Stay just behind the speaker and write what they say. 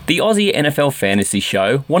The Aussie NFL Fantasy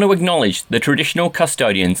Show want to acknowledge the traditional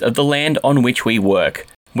custodians of the land on which we work.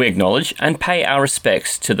 We acknowledge and pay our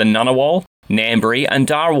respects to the Ngunnawal, Ngambri and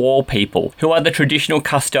Darawal people, who are the traditional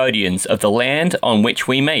custodians of the land on which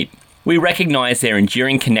we meet. We recognise their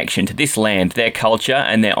enduring connection to this land, their culture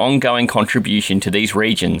and their ongoing contribution to these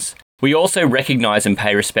regions. We also recognise and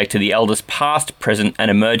pay respect to the elders past, present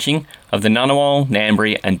and emerging of the Ngunnawal,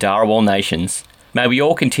 Ngambri and Darawal nations. May we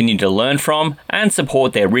all continue to learn from and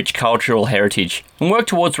support their rich cultural heritage and work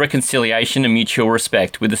towards reconciliation and mutual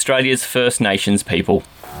respect with Australia's First Nations people.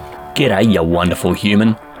 G'day, you wonderful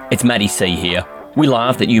human. It's Matty C here. We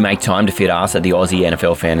love that you make time to fit us at the Aussie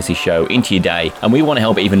NFL Fantasy Show into your day, and we want to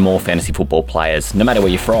help even more fantasy football players, no matter where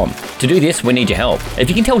you're from. To do this, we need your help. If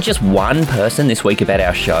you can tell just one person this week about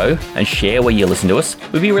our show and share where you listen to us,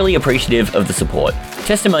 we'd be really appreciative of the support.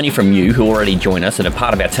 Testimony from you who already join us and are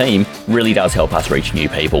part of our team really does help us reach new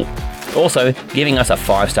people. Also, giving us a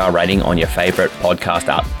 5-star rating on your favourite podcast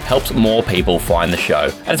app helps more people find the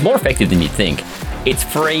show, and it's more effective than you'd think. It's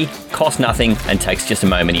free, costs nothing, and takes just a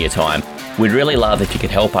moment of your time. We'd really love if you could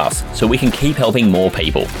help us so we can keep helping more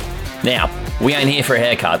people. Now, we ain't here for a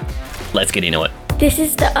haircut. Let's get into it. This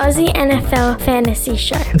is the Aussie NFL Fantasy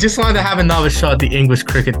Show. Just wanted to have another shot at the English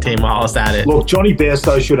cricket team while I was at it. Look, Johnny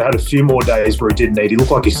Bairstow should have had a few more days where he didn't eat. He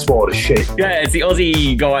looked like he swallowed a sheep. Yeah, it's the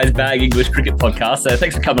Aussie Guys Bag English Cricket Podcast, so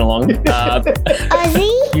thanks for coming along.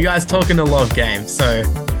 Aussie? You guys talking a lot of games, so...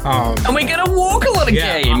 and we're going to walk a lot of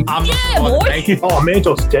game. Boy. Oh, man,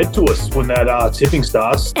 Doc's dead to us when that tipping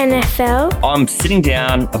starts. NFL? I'm sitting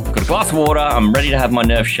down, I've got a glass of water, I'm ready to have my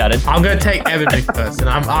nerves shattered. I'm going to take Evan first, and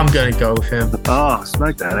I'm going to go with him. Ah,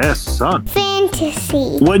 smack that ass, son.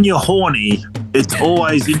 Fantasy. When you're horny, it's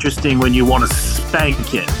always interesting when you want to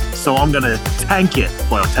spank it. So I'm going to tank it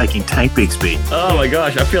while taking Tank Bixby. Oh my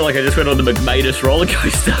gosh, I feel like I just went on the McMadus roller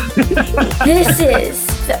coaster. This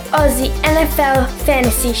is the Aussie NFL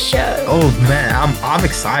Fantasy Show. Oh, man, I'm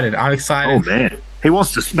excited. Oh, man. He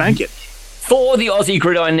wants to spank it. For the Aussie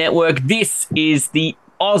Gridiron Network, this is the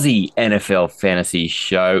Aussie NFL Fantasy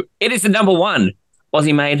Show. It is the number one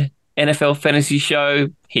Aussie-made NFL Fantasy Show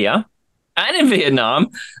here and in Vietnam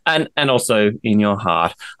and also in your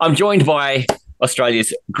heart. I'm joined by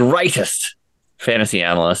Australia's greatest fantasy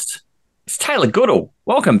analyst. It's Taylor Goodall.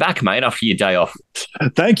 Welcome back, mate, after your day off.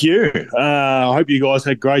 Thank you. I hope you guys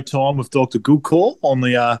had a great time with Dr. Goodcall on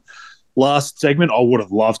the last segment. I would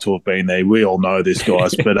have loved to have been there. We all know this,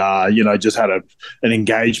 guys, but, just had an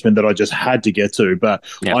engagement that I just had to get to. But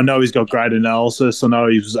yep. I know he's got great analysis. I know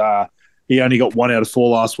he only got 1 out of 4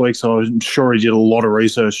 last week, so I'm sure he did a lot of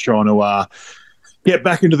research trying to get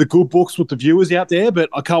back into the good books with the viewers out there. But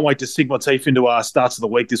I can't wait to sink my teeth into starts of the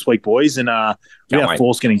week this week, boys. And without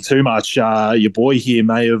force getting too much, your boy here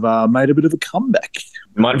may have made a bit of a comeback.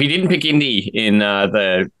 Might if he didn't pick Indy in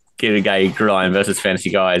the Get a Gay Gridiron versus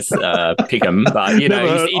Fantasy Guys pick him, but he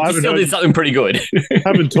still did something pretty good.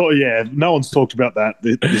 No one's talked about that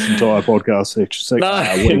this entire podcast section.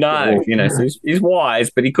 No, so he's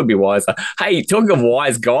wise, but he could be wiser. Hey, talking of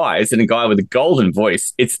wise guys and a guy with a golden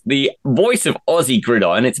voice, it's the voice of Aussie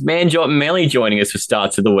Gridiron. It's Manjot Melly joining us for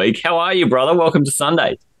starts of the week. How are you, brother? Welcome to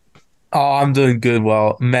Sunday. Oh, I'm doing good.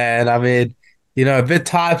 Well, man, I mean, a bit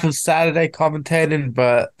tired from Saturday commentating,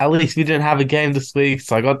 but at least we didn't have a game this week,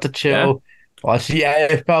 so I got to chill, watch the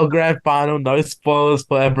AFL Grand Final. No spoilers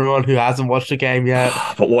for everyone who hasn't watched the game yet.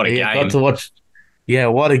 But what a game. Got to watch. Yeah,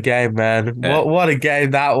 what a game, man. Yeah. What a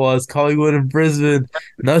game that was. Collingwood and Brisbane.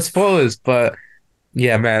 No spoilers, but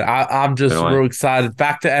yeah, man, I'm just real excited.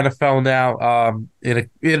 Back to NFL now.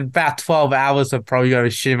 In about 12 hours, I'm probably going to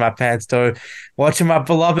shit my pants though. Watching my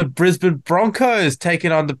beloved Brisbane Broncos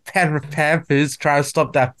taking on the Penrith Panthers, trying to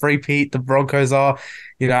stop that three-peat the Broncos are.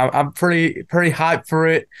 I'm pretty hyped for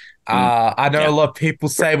it. I know a lot of people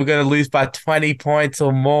say we're going to lose by 20 points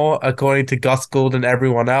or more, according to Gus Gould and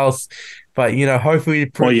everyone else. But, hopefully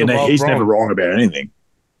he's never wrong about anything.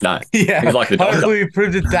 No. Yeah. He's like the doctor. Hopefully we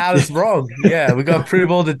prove the doubters wrong. Yeah, we got to prove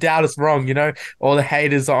all the doubters wrong, all the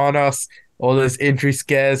haters are on us, all those injury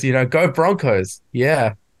scares, go Broncos.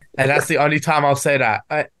 Yeah. And that's the only time I'll say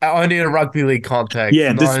that. Only in a rugby league context.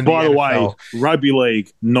 Yeah, by the way, rugby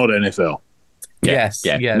league, not NFL. Yes.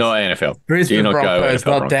 Not NFL. Brisbane Broncos,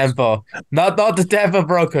 not Denver. Not the Denver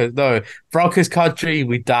Broncos. No. Broncos country,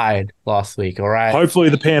 we died last week, all right? Hopefully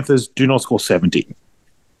the Panthers do not score 70.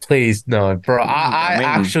 Please, no, bro. I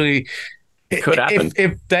actually... It could happen.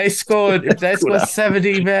 If they scored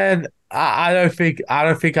 70, man, I don't think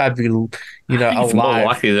I'd be, It's more alive.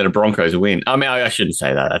 likely that a Broncos win. I mean, I shouldn't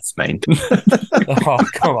say that. That's mean. Oh,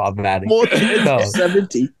 come on, Matty. More chance of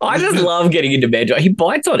 70. I just love getting into Manjot. He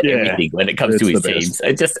bites on everything when it comes to his teams.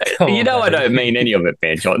 It just, Come on, I don't mean any of it,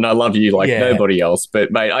 Manjot, and I love you like nobody else.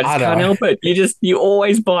 But mate, I just can't help it. You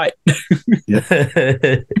always bite.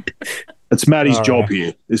 It's Matty's job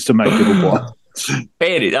here is to make people bite.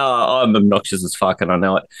 I'm obnoxious as fuck, and I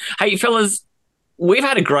know it. Hey, fellas. We've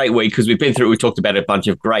had a great week because we talked about a bunch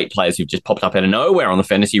of great players who've just popped up out of nowhere on the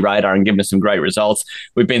fantasy radar and given us some great results.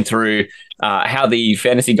 We've been through how the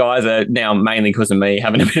fantasy guys are now, mainly because of me,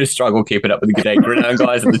 having a bit of struggle keeping up with the G'day Gridiron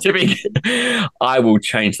guys and the tipping. I will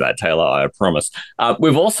change that, Taylor, I promise.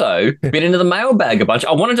 We've also been into the mailbag a bunch.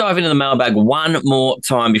 I want to dive into the mailbag one more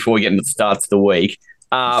time before we get into the starts of the week.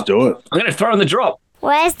 Let's do it. I'm going to throw in the drop.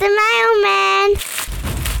 Where's the mailman?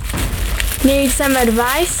 Need some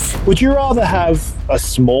advice? Would you rather have a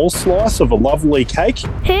small slice of a lovely cake?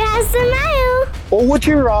 Who has the mail? Or would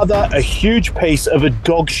you rather a huge piece of a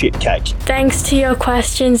dog shit cake? Thanks to your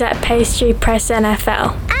questions at Pastry Press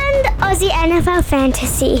NFL. And Aussie NFL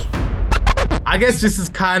Fantasy. I guess this is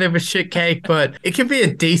kind of a shit cake, but it can be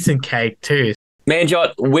a decent cake too.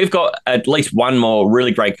 Manjot, we've got at least one more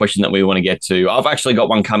really great question that we want to get to. I've actually got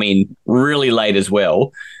one coming really late as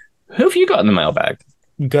well. Who have you got in the mailbag?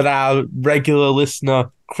 Got our regular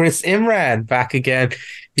listener, Chris Imran, back again.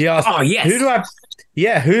 He asked, "Oh yes, who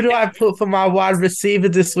do I put for my wide receiver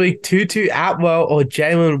this week? Tutu Atwell or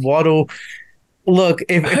Jalen Waddle?" Look,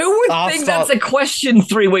 who would think that's a question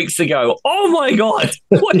 3 weeks ago? Oh my god,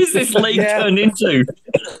 what is this league turned into?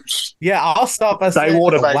 Yeah, I'll stop by saying,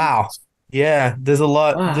 wow. Yeah, there's a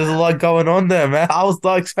lot going on there, man. I was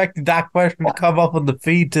not expecting that question to come up on the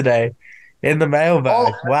feed today in the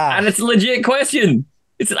mailbag. Wow, and it's a legit question.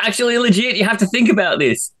 It's actually legit. You have to think about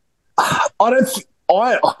this. I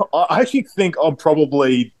actually think I'm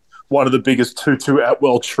probably one of the biggest Tutu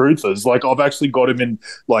Atwell truthers. Like, I've actually got him in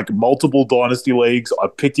like multiple dynasty leagues. I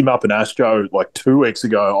picked him up in Astro like 2 weeks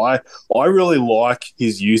ago. I really like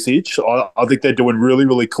his usage. I think they're doing really,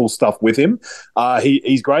 really cool stuff with him.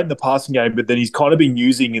 He's great in the passing game, but then he's kind of been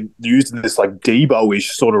used in this like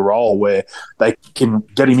Debo-ish sort of role where they can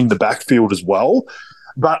get him in the backfield as well.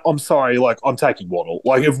 But I'm sorry, like, I'm taking Waddle.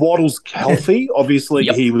 Like, if Waddle's healthy, obviously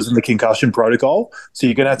he was in the concussion protocol, so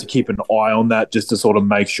you're going to have to keep an eye on that just to sort of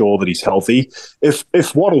make sure that he's healthy.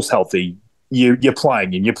 If Waddle's healthy, you're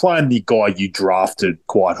playing him. You're playing the guy you drafted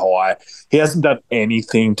quite high. He hasn't done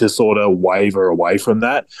anything to sort of waver away from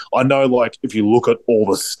that. I know, like, if you look at all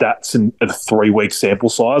the stats in a 3-week sample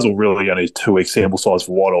size, or really only a 2-week sample size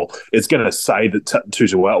for Waddle, it's going to say that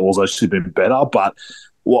Tutu Atwell's actually been better, but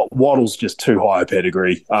Waddle's just too high a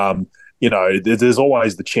pedigree. There's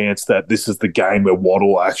always the chance that this is the game where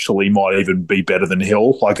Waddle actually might even be better than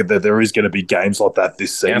Hill. Like, there is going to be games like that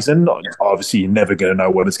this season. Yeah. Obviously, you're never going to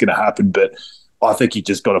know when it's going to happen, but I think you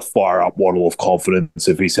just got to fire up Waddle of confidence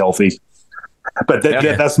if he's healthy. But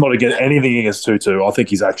that's not anything against Tutu. I think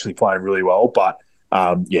he's actually playing really well, but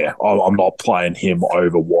I'm not playing him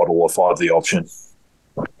over Waddle if I have the option.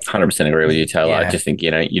 100% agree with you, Taylor. I just think,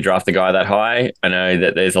 you draft a guy that high. I know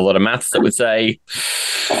that there's a lot of maths that would say,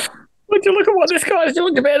 would you look at what this guy's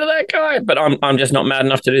doing compared to that guy? But I'm just not mad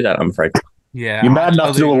enough to do that, I'm afraid. Yeah. You're mad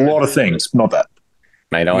enough to do a lot of things, not that.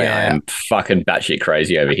 Mate, I am fucking batshit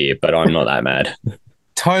crazy over here, but I'm not that mad.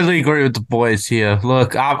 Totally agree with the boys here.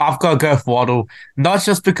 Look, I've got to go for Waddle. Not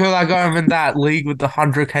just because I got him in that league with the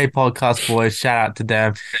 100K podcast boys. Shout out to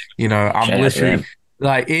them. I'm literally...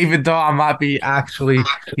 Like, even though I might be actually,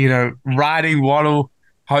 riding Waddle,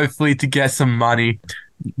 hopefully to get some money,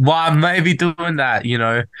 while I may be doing that,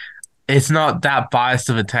 it's not that biased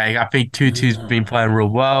of a take. I think Tutu's been playing real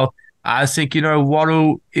well. I think,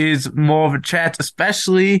 Waddle is more of a chance,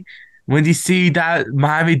 especially when you see that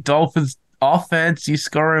Miami Dolphins offense, you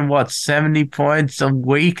scoring 70 points a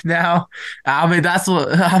week now.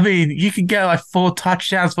 You can get like 4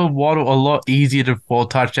 touchdowns from Waddle a lot easier than 4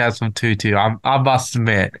 touchdowns from Tutu. I must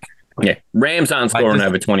admit. Yeah, Rams aren't scoring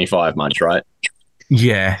over 25 much, right?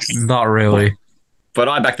 Yeah, not really. But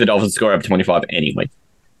I back the Dolphins to score over 25 anyway.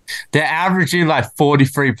 They're averaging like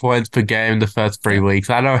 43 points per game the first 3 weeks.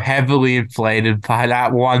 I know, heavily inflated by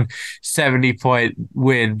that 170-point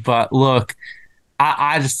win, but look,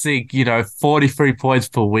 I just think, 43 points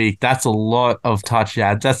per week, that's a lot of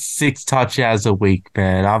touchdowns. That's 6 touchdowns a week,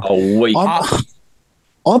 man. I'm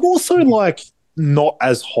also like not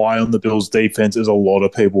as high on the Bills defense as a lot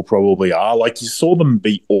of people probably are. Like, you saw them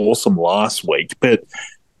be awesome last week, but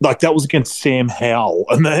like that was against Sam Howell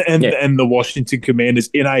and the Washington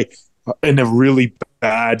Commanders in a in a really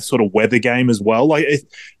bad sort of weather game as well. Like,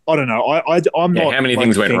 I don't know. I'm not. How many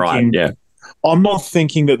things went right? Yeah. I'm not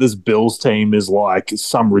thinking that this Bills team is like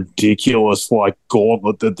some ridiculous like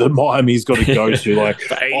gauntlet that Miami's got to go to. Like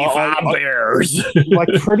Bears. like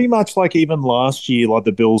pretty much like even last year, like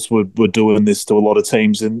the Bills were doing this to a lot of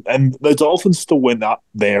teams, and the Dolphins still went up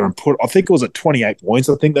there and put. I think it was at 28 points.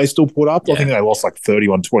 I think they still put up. Yeah. I think they lost like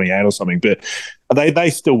 31-28 or something, but they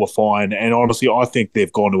still were fine. And honestly, I think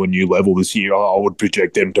they've gone to a new level this year. I would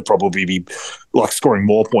project them to probably be like scoring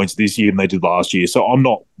more points this year than they did last year. So I'm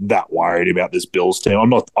not that worried about this Bills team. I'm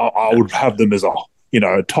not. I would have them as a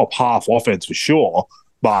top half offense for sure.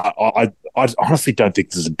 But I honestly don't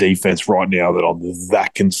think there's a defense right now that I'm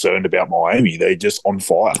that concerned about Miami. They're just on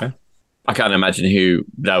fire. Okay. I can't imagine who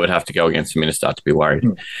they would have to go against for me to start to be worried.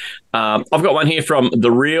 I've got one here from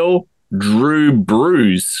the real Drew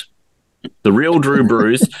Brews. The real Drew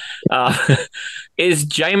Brews. Is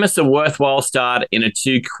Jameis a worthwhile start in a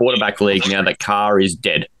 2-quarterback league now that Carr is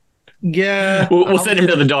dead? Yeah. We'll send him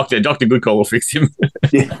to the doctor. Dr. Goodcall will fix him.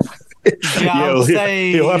 Yeah,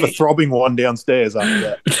 he'll have a throbbing one downstairs after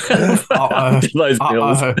that. Those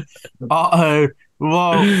bills.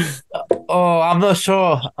 Well, I'm not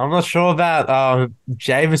sure. I'm not sure about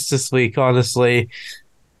Jameis this week, honestly.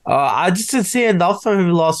 I just didn't see enough from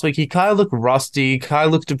him last week. He kind of looked rusty. He kind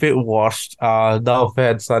of looked a bit washed. No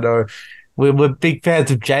offense. I know we're big fans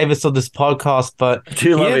of Jameis on this podcast, but he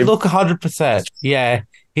didn't look 100%. Yeah,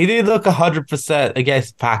 he didn't look 100%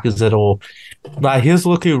 against Packers at all. Like, he was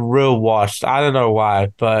looking real washed. I don't know why,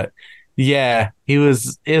 but yeah, it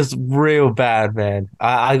was real bad, man.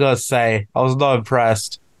 I gotta say, I was not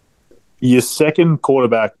impressed. Your second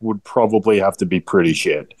quarterback would probably have to be pretty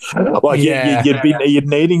shit. Like, you'd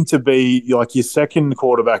needing to be like your second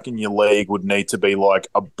quarterback in your league would need to be like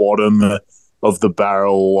a bottom of the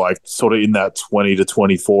barrel, like sort of in that 20 to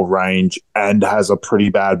 24 range, and has a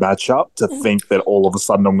pretty bad matchup to think that all of a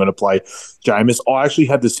sudden I'm going to play Jameis. I actually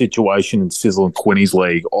had the situation in Sizzle and Quinny's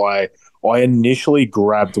league. I initially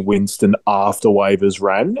grabbed Winston after waivers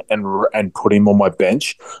ran and put him on my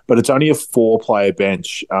bench, but it's only a 4-player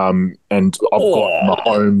bench, and I've got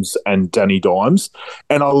Mahomes and Danny Dimes.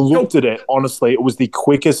 And I looked at it, honestly, it was the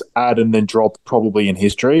quickest add and then drop probably in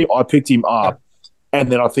history. I picked him up,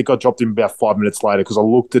 and then I think I dropped him about 5 minutes later because I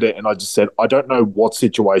looked at it and I just said, I don't know what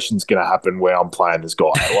situation's going to happen where I'm playing this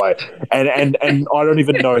guy. Like, and I don't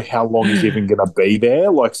even know how long he's even going to be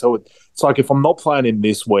there. Like, so it's like if I'm not playing him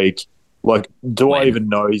this week, like, I even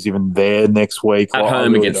know he's even there next week? At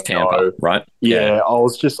home against Tampa, right? Yeah, I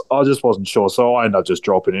just wasn't sure. So I ended up just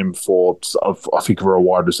dropping him for, I think, for a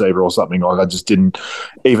wide receiver or something. Like, I just didn't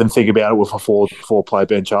even think about it with a four-player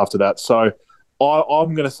bench after that. So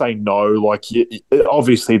I'm going to say no. Like,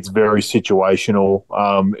 obviously, it's very situational.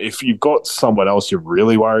 If you've got someone else you're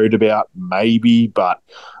really worried about, maybe, but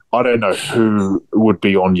I don't know who would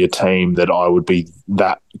be on your team that I would be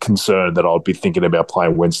that concerned that I'd be thinking about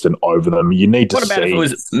playing Winston over them. You need to see. What about if it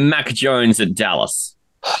was Mac Jones at Dallas?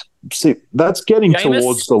 See, that's getting Jameis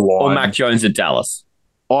towards the line. Or Mac Jones at Dallas?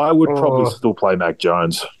 I would probably still play Mac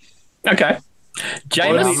Jones. Okay.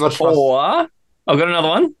 Jameis or I've got another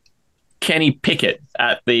one. Kenny Pickett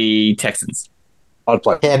at the Texans. I'd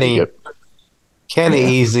play Pickett. Kenny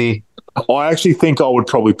easy. I actually think I would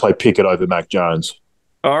probably play Pickett over Mac Jones.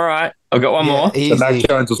 All right. I've got one more. Easy, so Mac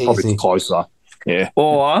Jones was probably closer. Yeah.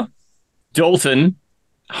 Or Dalton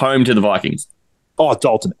home to the Vikings. Oh,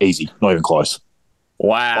 Dalton, easy. Not even close.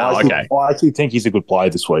 Wow. I actually think he's a good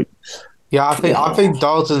player this week. Yeah, I think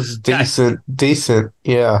Dalton's decent.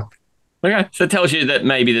 Yeah. Okay, so it tells you that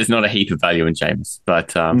maybe there's not a heap of value in James,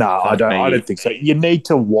 but no, I don't think so. You need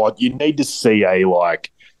to see a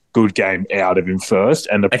good game out of him first,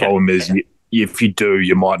 and the problem is if you do,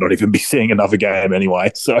 you might not even be seeing another game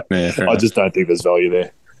anyway. So I just don't think there's value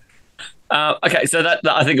there. Okay, so that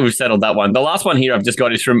I think we've settled that one. The last one here I've just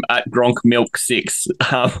got is from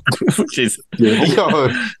 @GronkMilk6, which is I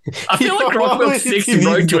feel like Gronk Milk 6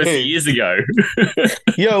 wrote to us years ago.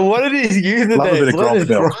 Yo, what are his usernames? What is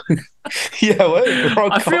Gronk?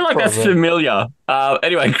 I feel like that's familiar.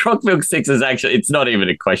 Anyway, Gronk Milk 6 is actually, it's not even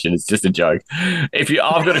a question, it's just a joke.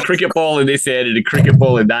 I've got a cricket ball in this hand and a cricket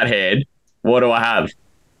ball in that hand, what do I have?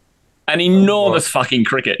 An enormous fucking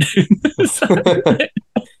cricket.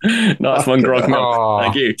 Nice one, Grog Milk. Oh,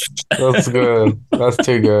 Thank you. That's good. That's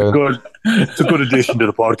too good. Good. It's a good addition to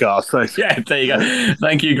the podcast. Thanks. Yeah, there you go.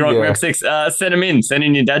 Thank you, Grog Milk 6. Send them in. Send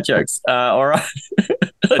in your dad jokes. All right.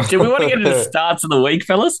 Do we want to get into the starts of the week,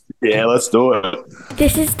 fellas? Yeah, let's do it.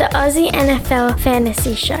 This is the Aussie NFL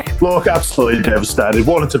Fantasy Show. Look, absolutely devastated.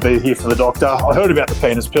 Wanted to be here for the doctor. I heard about the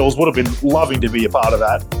penis pills. Would have been loving to be a part of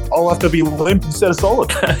that. I'll have to be limp instead of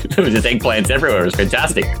solid. There was just eggplants everywhere. It was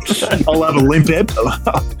fantastic. I'll have a limp egg.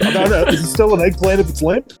 I don't know. Is it still an eggplant if it's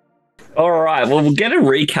limp? All right. Well, we'll get a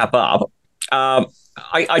recap up.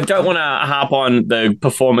 I don't want to harp on the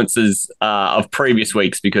performances of previous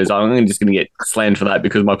weeks because I'm just going to get slammed for that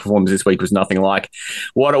because my performance this week was nothing like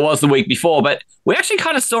what it was the week before. But we actually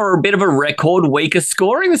kind of saw a bit of a record week of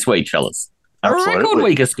scoring this week, fellas. Absolutely. A record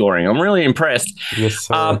week of scoring. I'm really impressed. Yes,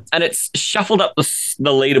 sir. And it's shuffled up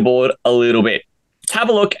the leaderboard a little bit. Let's have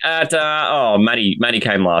a look at, Matty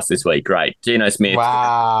came last this week. Great. Geno Smith.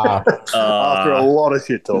 Wow. After a lot of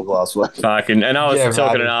shit talk last week. Fucking, and I was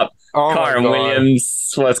talking it up. Oh Kyron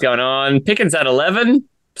Williams, what's going on? Pickens at 11.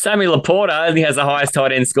 Samuel Laporta, he has the highest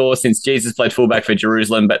tight end score since Jesus played fullback for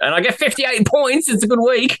Jerusalem. And I get 58 points. It's a good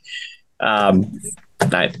week. No,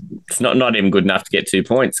 it's not even good enough to get 2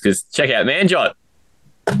 points because check out Manjot.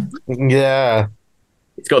 Yeah.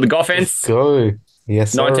 He's got the Goffense. Go.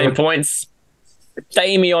 Yes, sir. 19 points.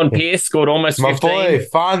 Damian Pierce scored almost 15. My boy,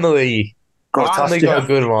 finally got a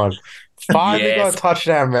good one. Finally got a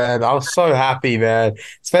touchdown, man. I was so happy, man.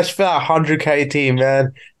 Especially for that 100K team,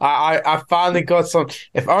 man. I finally got some.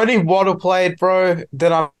 If only Waddle played, bro,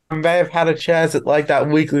 then I may have had a chance at like that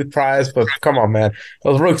weekly prize. But come on, man. I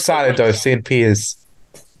was real excited though, seeing Pierce.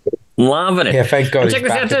 Loving it. Yeah, thank God. And check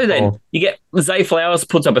this out too then. You get Zay Flowers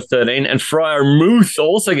puts up a 13 and Fryer Muth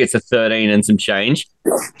also gets a 13 and some change.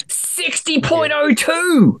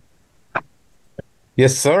 60.02.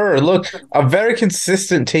 Yes, sir. Look, a very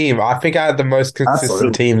consistent team. I think I had the most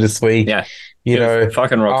consistent team this week. Yeah. You know,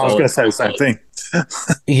 fucking rock I was going to say the same thing.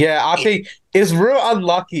 Yeah, I think it's real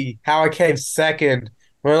unlucky how I came second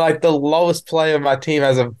when like the lowest player of my team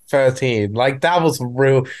has a 13. Like that was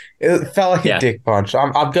real. It felt like a dick punch.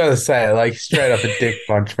 I'm gonna say it, like straight up a dick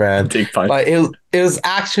punch, man. Dick punch. Like it was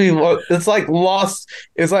actually it's like lost.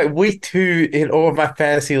 It's like week 2 in all of my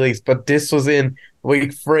fantasy leagues, but this was in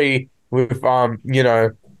week 3 with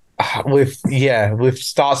with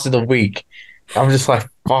starts of the week. I'm just like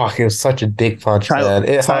fuck. It was such a dick punch, man.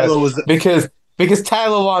 Taylor was because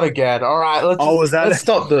Taylor won again. All right, let's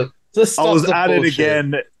stop the. I was at it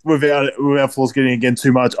again without Flores getting again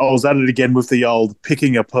too much. I was at it again with the old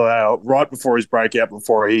picking a player right before his breakout,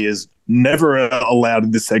 before he is never allowed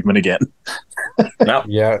in this segment again. Nope.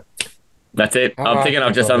 Yeah. That's it. I'm thinking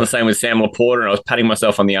I've just done the same with Sam Laporta and I was patting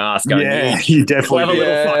myself on the ass going, you definitely clever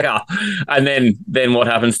little fucker. And then what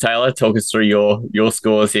happens, Taylor? Talk us through your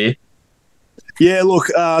scores here. Yeah, look,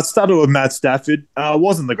 started with Matt Stafford.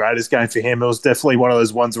 Wasn't the greatest game for him. It was definitely one of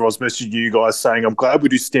those ones where I was messaging you guys saying, I'm glad we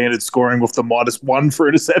do standard scoring with the -1 for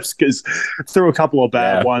intercepts because threw a couple of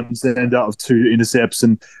bad ones and ended up with 2 intercepts.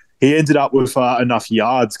 And he ended up with enough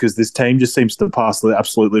yards because this team just seems to pass the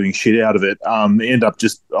absolute living shit out of it. He ended up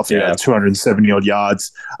just, I think, 270-odd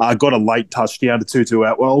yards. Got a late touchdown to Tutu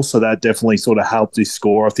Atwell, so that definitely sort of helped his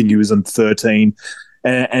score. I think he was in 13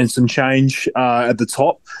 and some change at the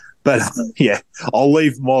top. But I'll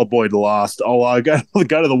leave my boy to last. I'll go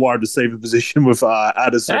to the wide receiver position with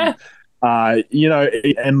Addison.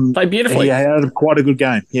 And played beautifully. He had quite a good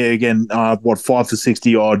game. Yeah, again, 5 for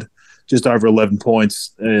 60 odd, just over 11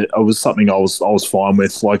 points. It was something I was fine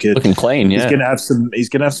with. Like it, looking clean. Yeah, he's gonna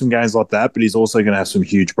have some games like that, but he's also gonna have some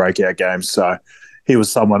huge breakout games. So he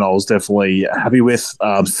was someone I was definitely happy with.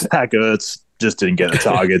 Zach Ertz just didn't get the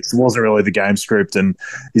targets. It wasn't really the game script, and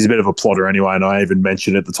he's a bit of a plotter anyway. And I even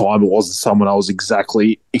mentioned at the time it wasn't someone I was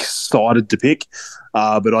exactly excited to pick,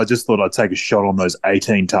 but I just thought I'd take a shot on those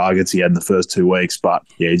 18 targets he had in the first 2 weeks. But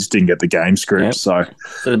he just didn't get the game script. Yep. So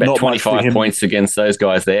about 25 points against those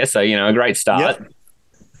guys there. So a great start. Yep.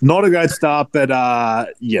 Not a great start, but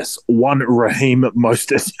yes, one Raheem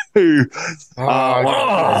Mostert who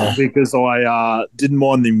because I didn't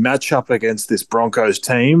mind the matchup against this Broncos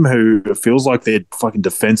team who it feels like their fucking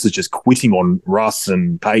defense is just quitting on Russ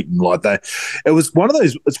and Peyton like that. It's one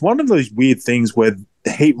of those weird things where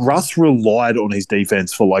Russ relied on his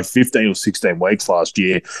defense for like 15 or 16 weeks last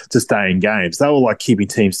year to stay in games. They were like keeping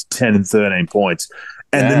teams to 10 and 13 points.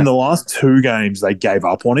 And then the last 2 games they gave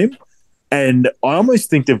up on him. And I almost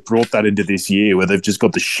think they've brought that into this year where they've just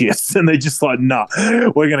got the shits and they're just like, nah,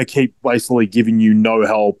 we're going to keep basically giving you no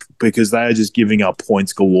help because they are just giving up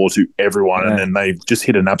points galore to everyone. And then they've just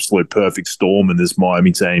hit an absolute perfect storm in this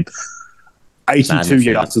Miami team. 82 Madness,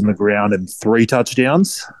 yards on the ground and 3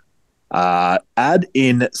 touchdowns. Add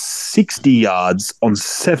in 60 yards on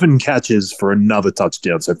 7 catches for another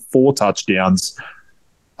touchdown. So 4 touchdowns,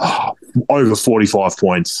 over 45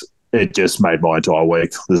 points. It just made my entire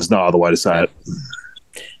week. There's no other way to say it.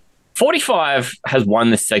 45 has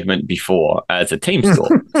won this segment before as a team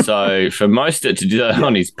score. So for Mostert to do that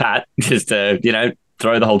on his pat, just to,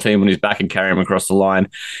 throw the whole team on his back and carry him across the line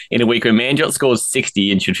in a week where Manjot scores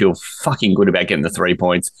 60 and should feel fucking good about getting the 3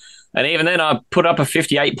 points. And even then I put up a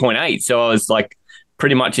 58.8. So I was like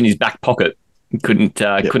pretty much in his back pocket. Couldn't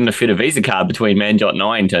have fit a Visa card between Manjot and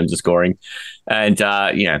I in terms of scoring. And,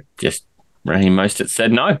 just Raheem Mostert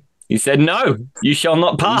said no. He said, no, you shall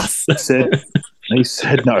not pass. He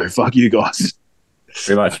said no, fuck you guys.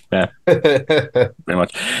 Pretty much, yeah. Pretty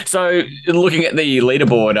much. So looking at the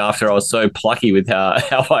leaderboard after I was so plucky with how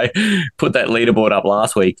I put that leaderboard up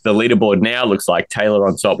last week, the leaderboard now looks like Taylor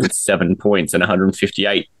on top with 7 points and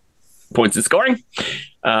 158 points of scoring.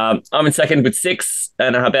 I'm in second with 6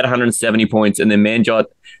 and about 170 points, and then Manjot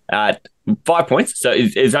at 5 points. So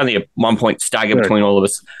it's only a 1 point stagger between all of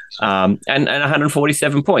us, and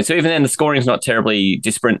 147 points. So even then, the scoring is not terribly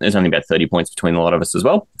disparate. There's only about 30 points between a lot of us as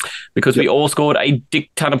well, because we all scored a dick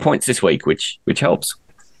ton of points this week, which helps.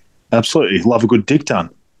 Absolutely. Love a good dick ton.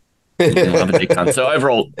 Love a dick ton. So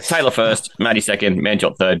overall, Taylor first, Maddie second,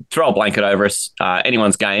 Manjot third. Throw a blanket over us.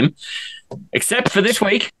 Anyone's game. Except for this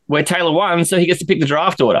week, where Taylor won, so he gets to pick the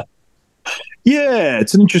draft order. Yeah,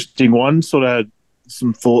 it's an interesting one. Sort of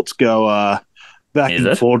some thoughts go back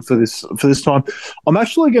and forward for this time. I'm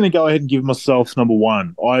actually going to go ahead and give myself number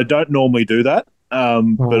 1. I don't normally do that, but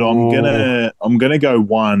I'm gonna go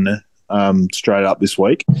 1 straight up this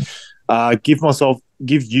week.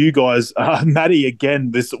 Give you guys, Matty, again,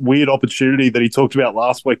 this weird opportunity that he talked about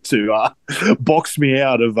last week to box me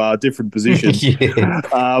out of different positions. Yeah.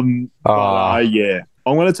 I'm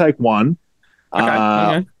going to take 1.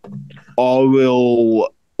 Okay. I will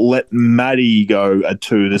let Matty go at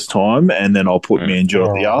 2 this time, and then I'll put Manjot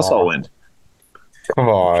at the arsehole end. Come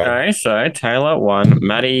on. Okay, so Taylor 1,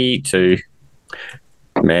 Matty 2,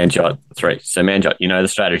 Manjot 3. So Manjot, you know the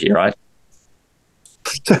strategy, right?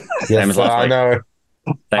 Yes, I know.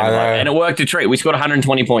 And it worked a treat. We scored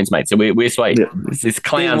 120 points, mate. So we're sweet. Yeah. This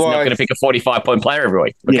clown's not going to pick a 45-point player every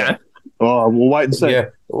week. Okay? Yeah. Oh, we'll wait and see. Yeah.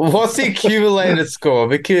 What's the accumulated score?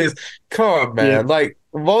 Because, come on, man. Yeah.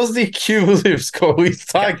 What was the cumulative score?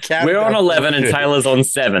 We're on 11 and Taylor's on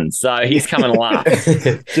 7, so he's coming last.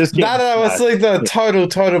 It's like the total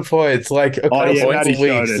points, across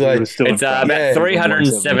weeks. It's about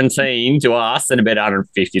 317 to us and about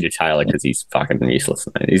 150 to Taylor because he's fucking useless.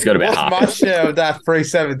 Man. He's got about half. What's my share of that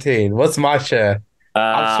 317? What's my share?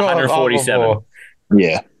 147.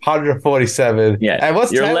 Yeah. 147. Yeah. And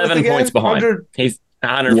what's You're Taylor's 11 again? points behind. He's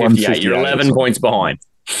 158. You're 11 points behind.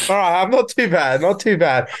 All right, I'm not too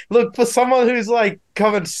bad. Look, for someone who's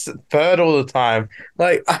coming third all the time,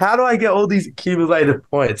 how do I get all these accumulated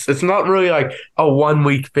points? It's not really a 1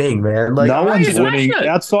 week thing, man. No one's winning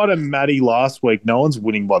outside of Matty last week. No one's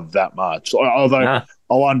winning by that much. Although I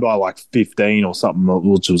won by 15 or something,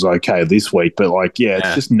 which was okay this week. But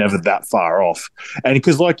it's just never that far off. And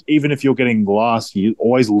because even if you're getting last, you're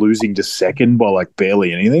always losing to second by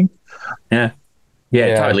barely anything. Yeah.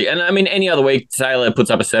 Yeah, totally. And I mean, any other week, Taylor puts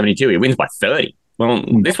up a 72. He wins by 30. Well,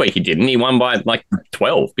 this week he didn't. He won by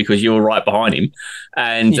 12 because you were right behind him,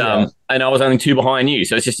 and I was only 2 behind you.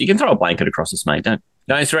 So it's just you can throw a blanket across us, mate.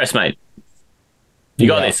 Don't stress, mate. You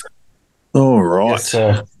got this. All right.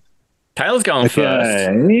 Yes, Taylor's going first.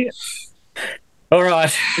 All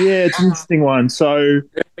right. Yeah, it's an interesting one. So, are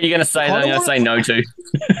you going to say that? I'm going to say no to.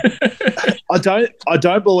 I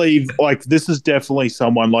don't believe this is definitely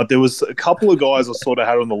someone there was a couple of guys I sort of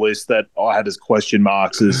had on the list that I had as question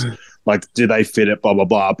marks as do they fit it, blah, blah,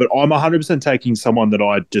 blah. But I'm 100% taking someone that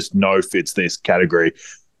I just know fits this category.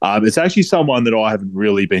 It's actually someone that I haven't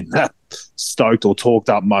really been that stoked or talked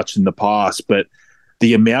up much in the past, but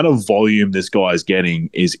the amount of volume this guy is getting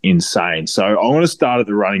is insane. So I want to start at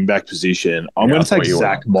the running back position. I'm going to take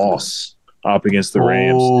Zach Moss up against the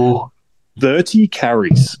Rams. 30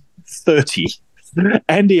 carries. 30.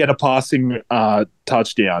 And he had a passing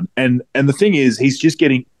touchdown. And the thing is, he's just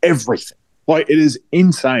getting everything. It is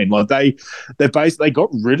insane. They got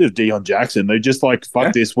rid of Deion Jackson. They're just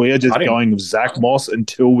fuck this. We are just going with Zach Moss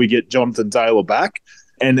until we get Jonathan Taylor back.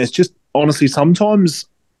 And it's just, honestly, sometimes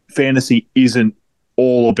fantasy isn't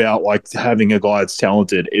all about having a guy that's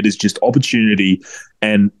talented. It is just opportunity,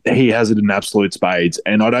 and he has it in absolute spades.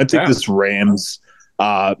 And I don't think this Rams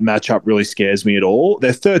matchup really scares me at all.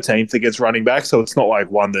 They're 13th against running back, so it's not like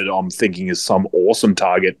one that I'm thinking is some awesome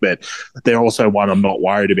target, but they're also one I'm not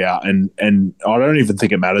worried about. And I don't even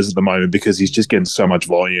think it matters at the moment because he's just getting so much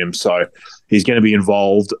volume. So he's going to be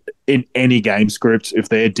involved in any game script. If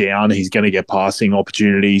they're down, he's going to get passing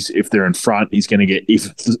opportunities. If they're in front, he's going to get a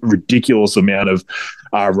ridiculous amount of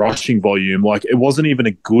rushing volume. Like, it wasn't even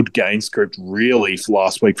a good game script really for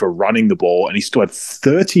last week for running the ball, and he still had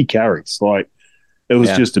 30 carries. Like, it was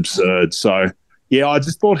just absurd. So, yeah, I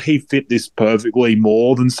just thought he fit this perfectly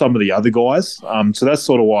more than some of the other guys. So that's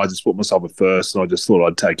sort of why I just put myself at first, and I just thought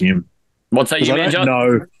I'd take him. What say you, man, John?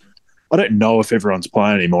 I don't know if everyone's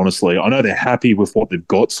playing him, honestly. I know they're happy with what they've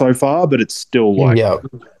got so far, but it's still like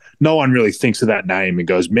no one really thinks of that name and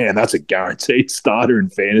goes, man, that's a guaranteed starter in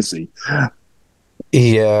fantasy.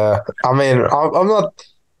 Yeah. I mean,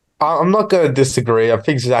 I'm not going to disagree. I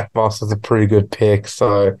think Zach Moss is a pretty good pick.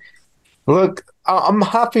 So, look, I'm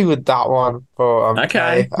happy with that one for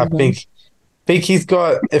okay. I think he's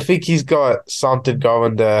got something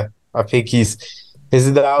going there. I think his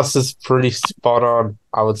analysis is pretty spot on,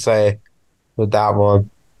 I would say, with that one.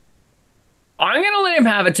 I'm going to let him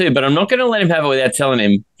have it too, but I'm not going to let him have it without telling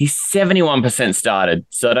him he's 71% started.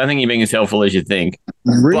 So I don't think you're being as helpful as you think.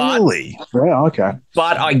 Really? Yeah, okay.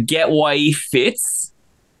 But I get why he fits.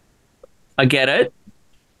 I get it.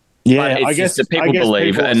 Yeah, I guess people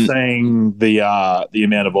believe, people and are saying the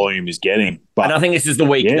amount of volume he's getting. But and I think this is the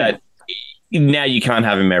week that now you can't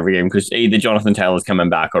have him every game because either Jonathan Taylor's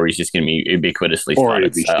coming back or he's just going to be ubiquitously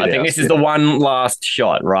started. So I think this is the one last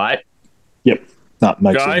shot, right? Yep, that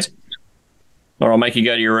makes sense. Or I'll make you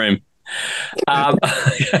go to your room.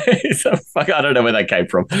 So, fuck, I don't know where that came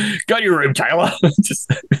from. Go to your room, Taylor.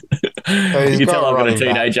 Just you can tell I've got a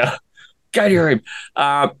teenager. Back. Go to your room.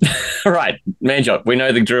 Right, Manjot, we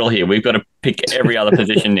know the drill here. We've got to pick every other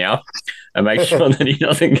position now and make sure that he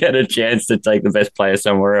doesn't get a chance to take the best player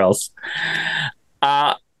somewhere else.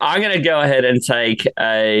 I'm going to go ahead and take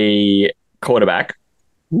a quarterback.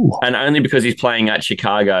 Ooh. And only because he's playing at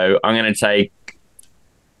Chicago, I'm going to take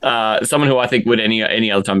someone who I think would any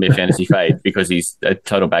other time be a fantasy fade because he's a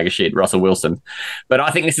total bag of shit, Russell Wilson. But I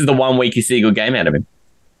think this is the 1 week you see a good game out of him.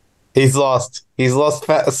 He's lost.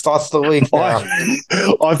 Starts the week now.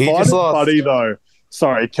 I find it funny, though.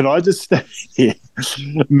 Sorry, can I just stay here?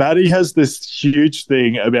 Matty has this huge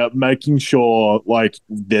thing about making sure like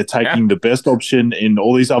they're taking the best option in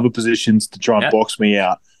all these other positions to try and box me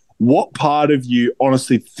out. What part of you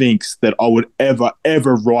honestly thinks that I would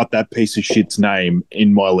ever write that piece of shit's name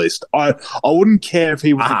in my list? I wouldn't care if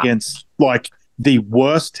he was against like the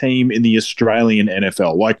worst team in the Australian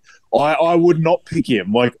NFL. Like, I would not pick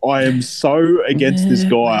him. Like, I am so against this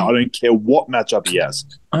guy. I don't care what matchup he has.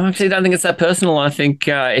 I actually don't think it's that personal. I think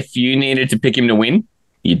if you needed to pick him to win,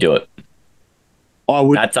 you do it. I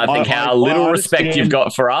would. That's, I think, how little respect you've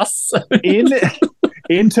got for us.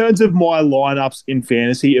 In terms of my lineups in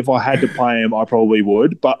fantasy, if I had to play him, I probably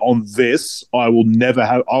would. But on this, I will never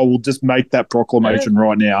have. I will just make that proclamation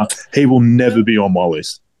right now. He will never be on my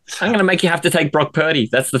list. I'm going to make you have to take Brock Purdy.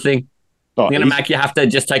 That's the thing. I'm going to make you have to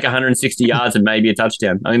just take 160 yards and maybe a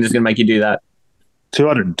touchdown. I'm just going to make you do that.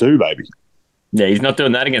 202, baby. Yeah, he's not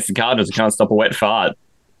doing that against the Cardinals. He can't stop a wet fart.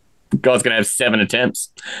 The guy's going to have 7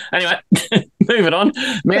 attempts. Anyway, moving on.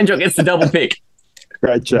 Manjot gets the double pick.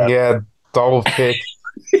 Great job. Yeah, double pick.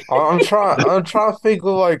 I'm trying to think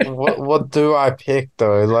of like what do I pick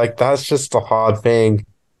though? Like that's just a hard thing.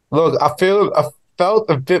 Look, I felt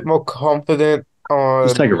a bit more confident on.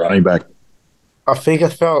 Let's take a running back. I think I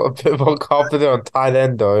felt a bit more confident on tight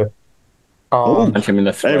end though. Punch him in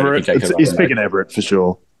the throat. Everett, he's picking Everett for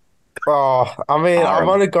sure. Oh, I mean, I'm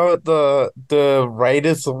gonna go with the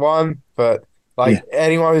Raiders one, but like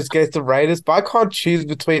anyone who gets the Raiders, but I can't choose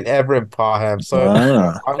between Everett and Parham, so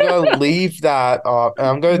I'm gonna leave that up. And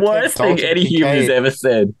I'm going worst thing Eddie Hume has ever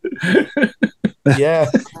said. Yeah,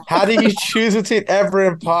 how do you choose between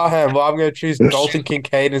Everett and Parham? Well, I'm gonna choose Dalton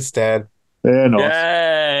Kincaid instead. Yeah, nice.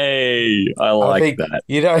 Yay! I think, that.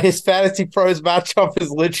 You know, his Fantasy Pros matchup is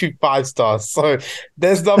literally 5 stars. So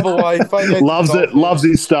there's number one. Loves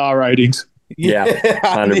his star ratings. Yeah,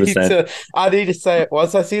 100%. I need to say it.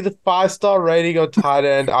 Once I see the 5-star rating on tight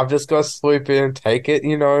end, I'm just going to swoop in and take it,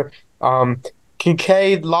 you know.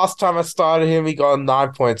 Kincaid, last time I started him, he got a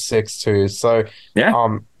 9.62. So,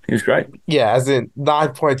 he was great. Yeah, as in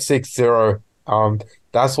 9.60.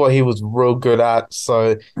 That's what he was real good at.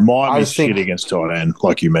 So mine was shit against tight end,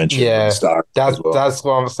 like you mentioned. Yeah, that's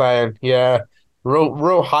what I'm saying. Yeah,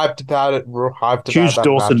 real hyped about it. Real hyped about huge that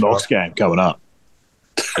Dawson matchup. Knox game coming up.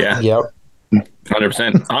 Yeah. Yep.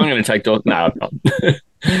 100%. I'm going to take Dawson. No, I'm not.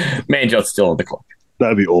 Manjot's still on the clock.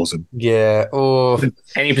 That'd be awesome. Yeah. Or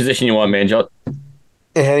Any position you want, man, Jot.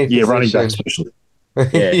 any Yeah, running position. back especially.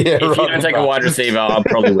 Yeah. If you don't running take a back. wide receiver, I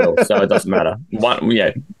probably will. So it doesn't matter.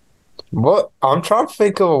 Yeah. What? I'm trying to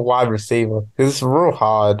think of a wide receiver. It's real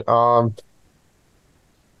hard.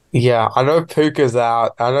 Yeah, I know Puka's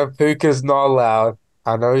out. I know Puka's not allowed.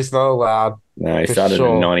 I know he's not allowed. No, he For started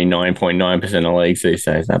sure. in 99.9% of leagues these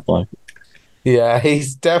days, that bloke. Yeah,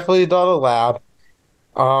 he's definitely not allowed.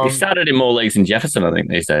 He started in more leagues than Jefferson, I think,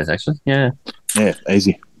 these days, actually. Yeah. Yeah,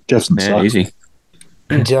 easy. Jefferson Yeah, sucks. easy.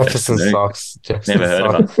 Jefferson sucks. Jefferson Never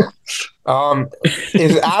heard of him.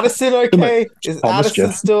 Is Addison okay? Is Thomas Addison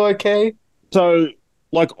Jeff. still okay? So,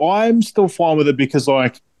 like, I'm still fine with it because,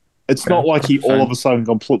 like, it's not like he all of a sudden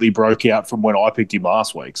completely broke out from when I picked him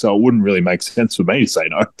last week. So it wouldn't really make sense for me to say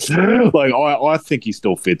no. Like, I think he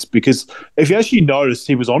still fits because if you actually noticed,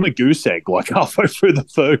 he was on a goose egg like halfway through the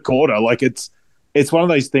third quarter. Like, it's one of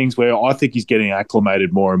those things where I think he's getting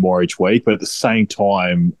acclimated more and more each week, but at the same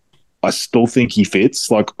time, I still think he fits.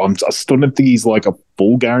 Like, I still don't think he's like a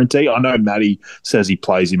full guarantee. I know Matty says he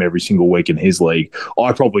plays him every single week in his league.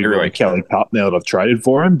 I probably will with Kelly Cup now that I've traded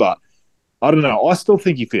for him, but I don't know. I still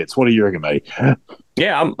think he fits. What do you reckon, mate?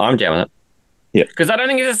 Yeah, I'm down with it. Yeah. Because I don't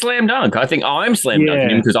think he's a slam dunk. I think I'm slam dunking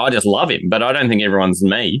him because I just love him, but I don't think everyone's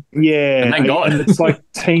me. Yeah. And thank God. And it's like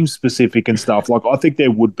team specific and stuff. Like, I think there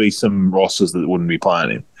would be some rosters that wouldn't be playing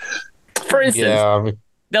him. For instance,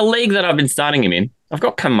 the league that I've been starting him in, I've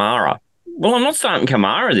got Kamara. Well, I'm not starting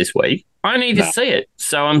Kamara this week. I need to see it.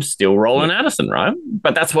 So I'm still rolling Addison, right?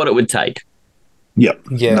 But that's what it would take. Yep.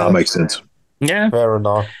 Yeah. No, makes sense. Yeah. Fair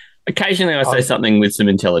enough. Occasionally I say something with some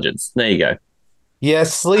intelligence. There you go. Yeah,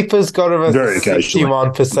 Sleeper's got him at Very occasionally.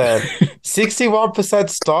 61%. 61%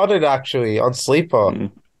 started actually on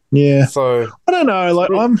Sleeper. Yeah. So I don't know.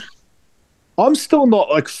 Like, I'm still not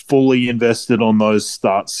like fully invested on those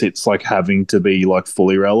start sits, like having to be like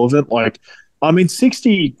fully relevant. Like, I mean,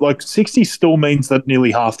 60 still means that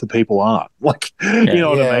nearly half the people aren't. Like, you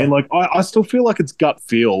know what I mean? Like, I still feel like it's gut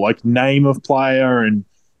feel, like name of player and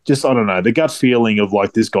just, I don't know, the gut feeling of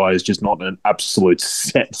like this guy is just not an absolute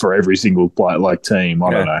set for every single play, like team. I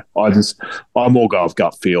don't know. I more go off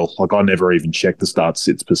gut feel. Like, I never even check the start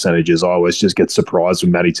sits percentages. I always just get surprised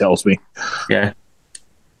when Matty tells me. Yeah.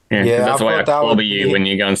 Yeah, that's the way I clobber you when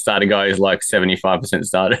you go and start a guy who's like 75%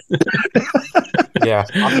 started. Yeah,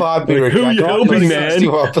 I thought I'd be who are you helping, man?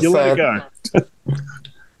 You let it go.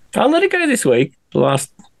 I'll let it go this week. There was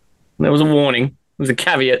a warning. There was a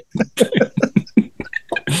caveat.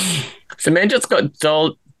 So Manjot's got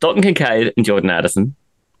Dalton Kincaid and Jordan Addison.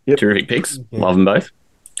 Yep. Terrific picks. Yeah. Love them both.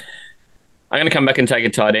 I'm going to come back and take a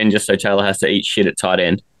tight end just so Taylor has to eat shit at tight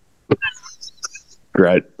end.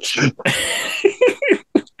 Great.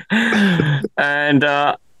 And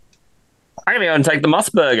I'm going to go and take the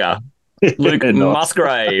Musburger. Luke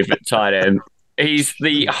Musgrave at tight end. He's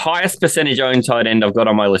the highest percentage owned tight end I've got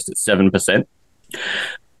on my list at 7%.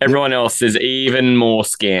 Everyone else is even more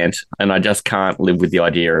scant, and I just can't live with the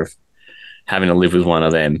idea of having to live with one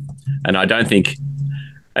of them. And I don't think,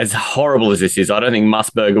 as horrible as this is, I don't think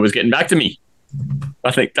Musburger was getting back to me.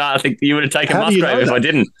 I think you would have taken Musgrave if I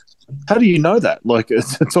didn't. How do you know that? Like,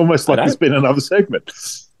 it's almost like it's been another segment.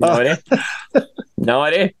 No idea. No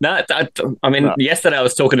idea. No, yesterday I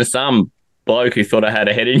was talking to some bloke who thought I had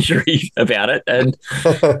a head injury about it, and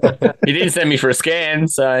he didn't send me for a scan,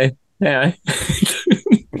 so, yeah.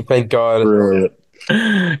 Thank God. Brilliant.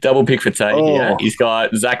 Double pick for Tate here. He's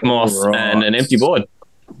got Zach Moss and an empty board.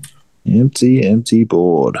 Empty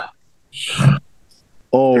board.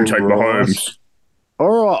 Oh, take Mahomes.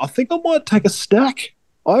 All right, I think I might take a stack.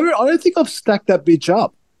 I don't think I've stacked that bitch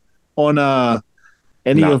up on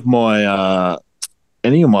any of my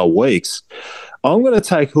weeks. I'm going to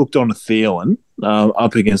take hooked on a Thielen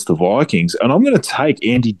up against the Vikings, and I'm going to take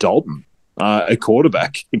Andy Dalton, a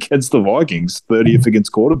quarterback against the Vikings, 30th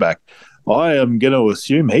against quarterback. I am going to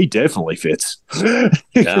assume he definitely fits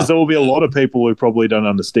because there will be a lot of people who probably don't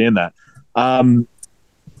understand that.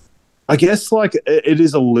 I guess like it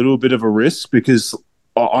is a little bit of a risk because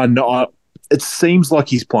I know it seems like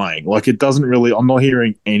he's playing. Like it doesn't really. I'm not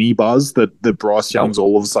hearing any buzz that Bryce Young's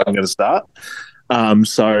all of a sudden going to start.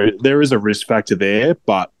 So there is a risk factor there,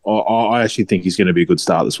 but I actually think he's going to be a good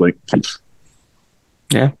start this week.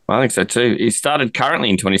 Yeah, I think so too. He started currently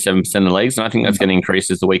in 27% of leagues, and I think that's going to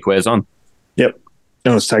increase as the week wears on. Yep.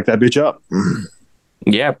 Let's take that bitch up.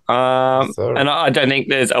 Yeah. And I don't think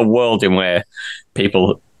there's a world in where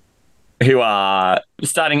people who are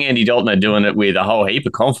starting Andy Dalton are doing it with a whole heap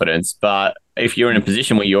of confidence. But if you're in a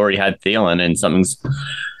position where you already had Thielen and something's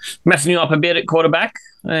messing you up a bit at quarterback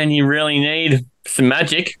and you really need some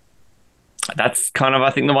magic, that's kind of, I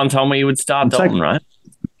think, the one time where you would start Dalton, right?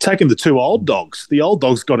 taking the two old dogs. The old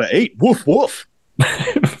dog's got to eat. Woof, woof.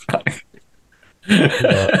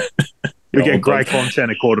 We get Greg Fontaine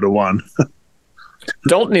at 1:15.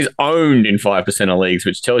 Dalton is owned in 5% of leagues,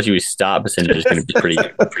 which tells you his start percentage is going to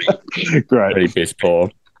be pretty piss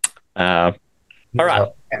poor. All right.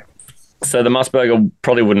 So the Musburger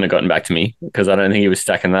probably wouldn't have gotten back to me because I don't think he was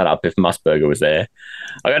stacking that up if Musburger was there.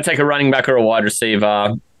 I got to take a running back or a wide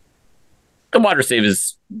receiver. The wide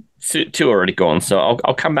receivers, two already gone, so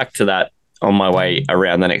I'll come back to that on my way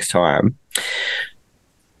around the next time.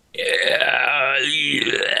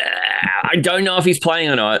 I don't know if he's playing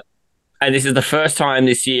or not, and this is the first time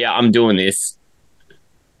this year I'm doing this.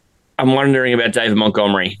 I'm wondering about David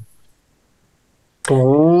Montgomery.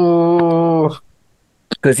 Oh.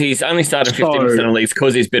 Because he's only started 50% of leagues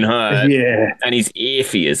because he's been hurt. Yeah. And he's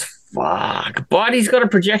iffy as fuck. But he's got a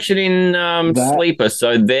projection in Sleeper,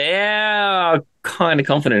 so they're kind of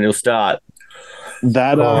confident he'll start.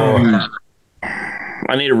 I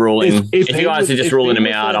need a ruling. If you guys are just ruling him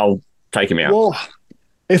out, I'll take him out. Well,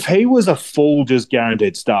 if he was a full just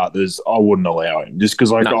guaranteed start, I wouldn't allow him. Just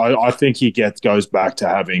because I think he goes back to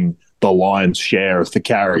having the lion's share of the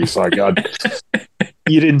carries.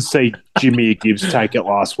 You didn't see Jimmy Gibbs take it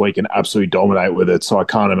last week and absolutely dominate with it, so I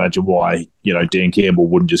can't imagine why Dan Campbell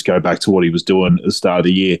wouldn't just go back to what he was doing at the start of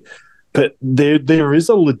the year. But there is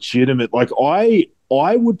a legitimate I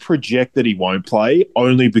would project that he won't play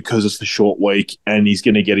only because it's the short week and he's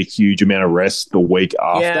going to get a huge amount of rest the week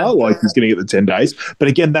after. Yeah. He's going to get the 10 days. But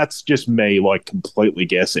again, that's just me completely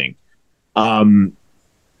guessing.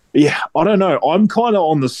 Yeah, I don't know. I'm kind of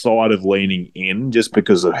on the side of leaning in just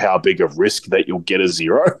because of how big of risk that you'll get a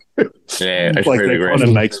 0. Yeah, that kind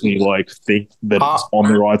of makes me think that it's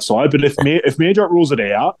on the right side. But if Meardrop rules it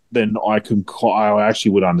out, then I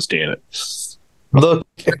actually would understand it. Look,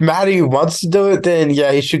 if Matty wants to do it, then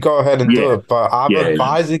he should go ahead and do it. But I'm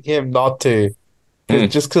advising him not to,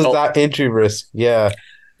 just because that injury risk. Yeah.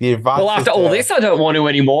 Well, after all this, I don't want to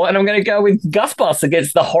anymore, and I'm going to go with Gus Bus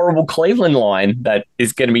against the horrible Cleveland line that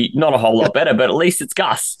is going to be not a whole lot better, but at least it's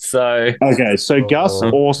Gus. So Gus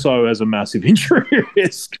also has a massive injury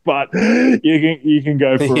risk, but you can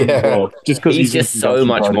go for him as well. Just because he's just so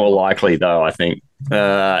much more likely, though. I think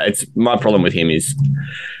it's my problem with him is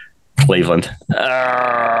Cleveland. So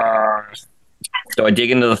I dig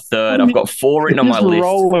into the third. I've got 4 written on my list.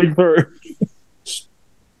 Rolling through.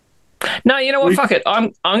 No, you know what? Fuck it.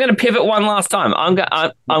 I'm going to pivot one last time. I'm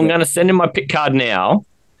going to send in my pick card now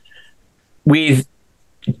with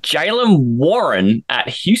Jaylen Warren at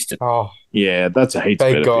Houston. Oh, yeah, that's a hate.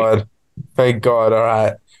 Thank God. Thank God. All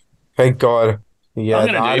right. Thank God. Yeah, I'm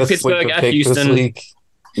going to do Pittsburgh at Houston.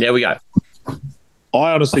 There we go.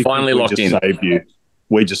 I honestly finally locked in. Saved you.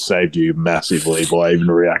 We just saved you massively by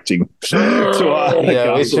even reacting to our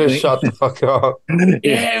we should have shut the fuck up.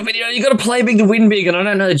 Yeah, but you got to play big to win big, and I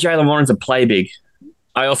don't know that Jaylen Warren's a play big.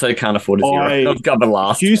 I also can't afford a 0. I've got the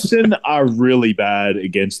last. Houston are really bad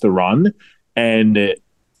against the run, and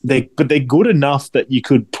they're good enough that you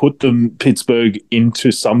could put Pittsburgh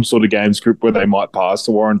into some sort of game script where they might pass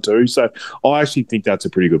to Warren too. So I actually think that's a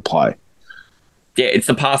pretty good play. Yeah, it's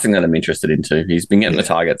the passing that I'm interested in too. He's been getting the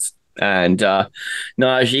targets. And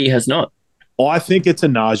Najee has not. I think it's a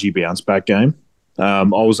Najee bounce back game. I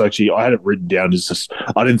had it written down as just,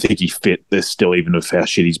 I didn't think he fit this still, even with how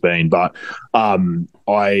shit he's been. But I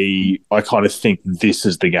kind of think this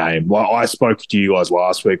is the game. Well, I spoke to you guys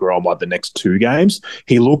last week where I'm the next 2 games.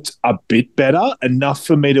 He looked a bit better, enough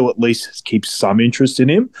for me to at least keep some interest in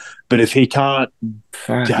him. But if he can't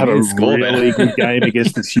have a really good game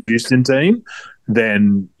against this Houston team,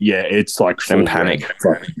 then it's full panic.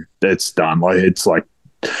 It's done. I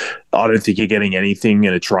don't think you're getting anything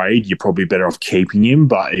in a trade. You're probably better off keeping him,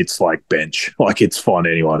 but it's bench. It's fine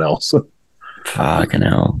anyone else. Fucking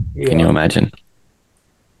hell. Yeah. Can you imagine?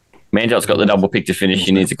 Manjot's got the double pick to finish.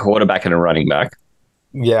 He needs a quarterback and a running back.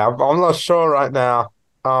 Yeah, I'm not sure right now.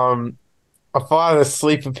 I find a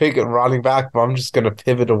sleeper pick at running back, but I'm just going to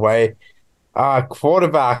pivot away.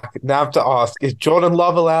 Quarterback, now I have to ask, is Jordan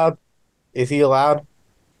Love allowed? Is he allowed?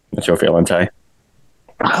 What's your feeling, Tay?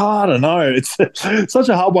 I don't know. It's such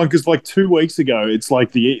a hard one because 2 weeks ago, it's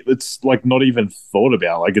not even thought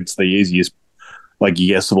about. It's the easiest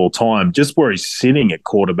yes of all time. Just where he's sitting at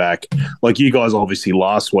quarterback. You guys obviously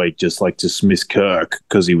last week just dismissed Kirk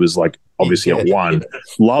because he was obviously at 1.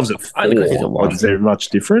 Loves at 4. It's very much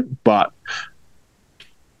different, but.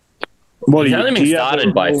 He's only been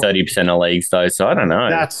started by 30% of leagues, though, so I don't know.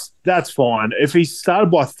 That's fine. If he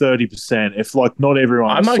started by 30%, if not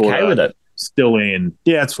everyone, I'm okay with it. Still in,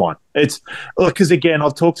 it's fine. It's because again,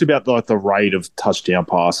 I've talked about the rate of touchdown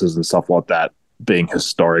passes and stuff like that being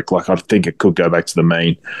historic. Like, I think it could go back to the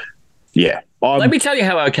mean. Yeah. Let me tell you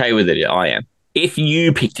how okay with it I am. If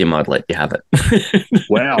you picked him, I'd let you have it.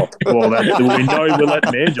 Wow. Well, we know we're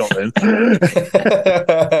letting Ange on then.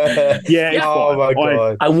 Yeah. Oh, my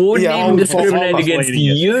God. I wouldn't even discriminate against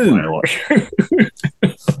you.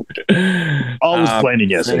 I was planning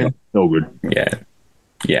yesterday. All good. Yeah.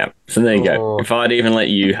 Yeah. So there you go. If I'd even let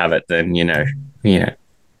you have it, then, you know.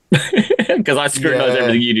 Because I scrutinize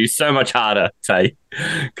everything you do so much harder, Tay,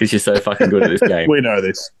 because you're so fucking good at this game. We know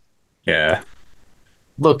this. Yeah.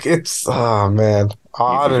 Look, oh, man.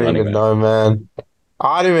 I don't even know, man.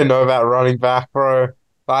 I don't even know about running back, bro.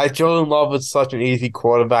 Like, Jordan Love is such an easy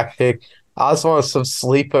quarterback pick. I just want some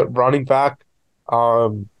sleep at running back. I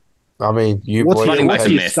mean, what's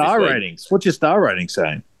your star ratings? What's your star rating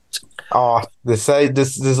saying? Oh, they say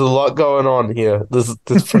there's a lot going on here. There's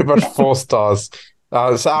pretty much 4 stars.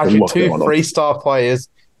 It's actually 2 3-star players,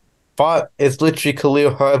 but it's literally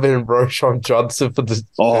Khalil Herbert and Roshan Johnson for the.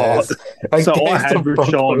 So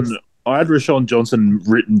I had Rashawn Johnson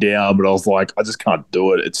written down, but I was like, I just can't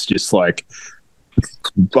do it. It's just like,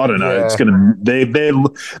 I don't know. Yeah. It's gonna. They're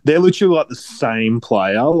literally like the same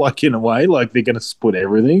player, like in a way, like they're gonna split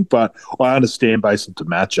everything. But I understand based on the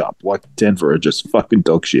matchup, like Denver are just fucking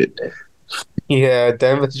dog shit. Yeah,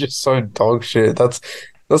 Denver's just so dog shit. That's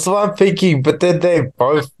what I'm thinking. But then they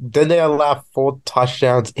allowed 4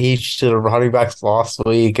 touchdowns each to the running backs last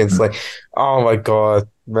week. It's like, oh my God,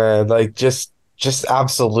 man! Like just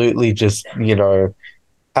absolutely,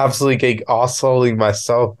 absolutely getting arseholing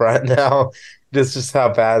myself right now. That's just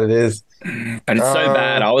how bad it is. And it's so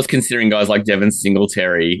bad. I was considering guys like Devin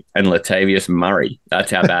Singletary and Latavius Murray. That's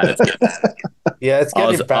how bad it's getting. Yeah, it's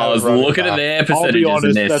getting bad. I was looking at their percentages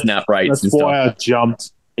and their snap rates. That's why I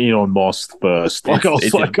jumped in on Moss first. Like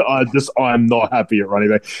I'm not happy at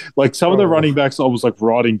running back. Like some of the running backs, I was like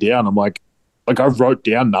writing down. I'm like I wrote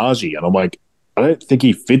down Najee, and I'm like, I don't think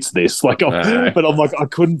he fits this. Like, but I'm like, I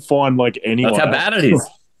couldn't find like anyone. That's how bad it is.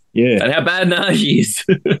 Yeah, and how bad Najee is.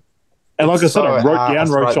 And like I said, I wrote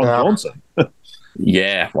down Roshan Johnson.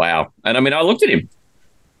 Yeah, wow. And I mean, I looked at him.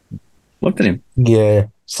 Yeah.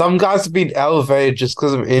 Some guys have been elevated just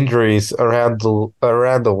because of injuries around the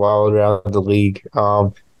world, around the league. This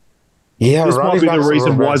might be the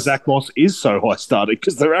reason why Zach Moss is so high started,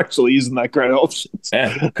 because there actually isn't that great options.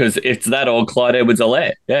 Yeah, because it's that old Clyde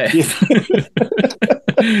Edwards-Helaire. Yeah.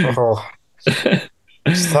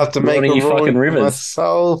 Just have to make a ruling for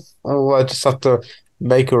myself. I just have to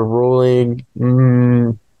make a ruling.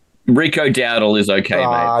 Rico Dowdle is okay,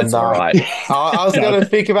 mate. It's all right. I was going to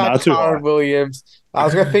think about Kyren Williams.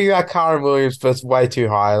 but it's way too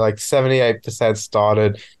high. Like 78%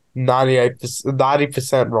 started,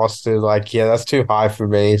 90% rostered. Like, yeah, that's too high for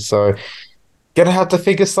me. So, gonna have to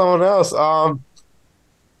figure someone else.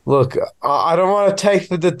 Look, I don't want to take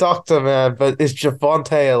the deductor, man, but is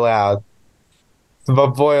Javonte allowed? My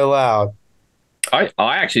boy allowed? I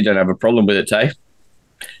actually don't have a problem with it, Tay.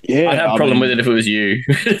 Yeah, I'd have a problem with it if it was you.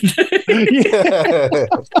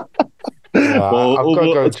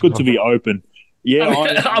 Well, it's good to be open. Yeah,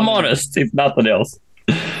 I'm honest, if nothing else.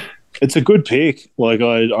 It's a good pick. Like,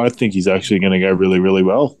 I think he's actually going to go really, really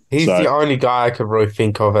well. He's the only guy I could really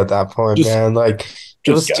think of at that point, man. Like,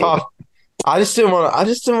 it was tough. I just didn't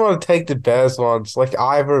want to take the Bears ones, like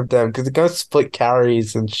either of them, because they're going to split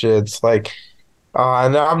carries and shit. It's like,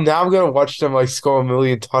 and I'm going to watch them like score a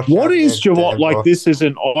million touchdowns. What is Javonte? Like, this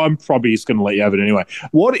isn't. I'm probably just going to let you have it anyway.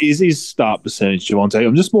 What is his start percentage, Javonte?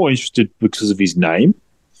 I'm just more interested because of his name.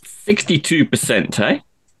 62%, Tay.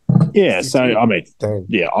 Yeah. So I mean,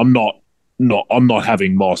 yeah, I'm not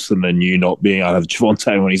having Moss and then you not being able to have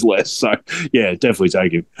Javonte when he's less. So yeah, definitely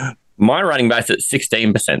take him. My running back's at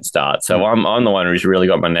 16% start, so I'm the one who's really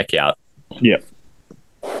got my neck out. Yeah.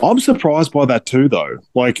 I'm surprised by that too, though.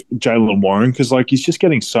 Like Jaylen Warren, because like he's just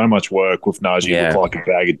getting so much work with Najee look like a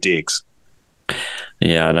bag of dicks.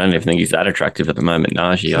 Yeah, I don't even think he's that attractive at the moment,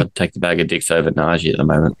 Najee. I'd take the bag of dicks over Najee at the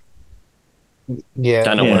moment. Yeah.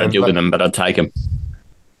 Don't know what I'd do with him, but I'd take him.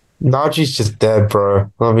 Najee's just dead,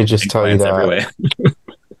 bro. Let me just tell you that. Everywhere.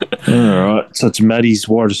 All right, so it's Maddie's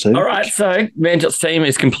wide receiver. All right, so Manjot's team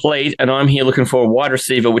is complete, and I'm here looking for a wide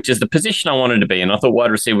receiver, which is the position I wanted to be in. I thought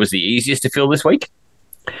wide receiver was the easiest to fill this week.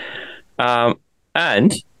 And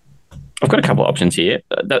I've got a couple of options here.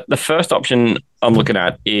 The first option I'm looking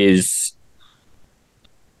at is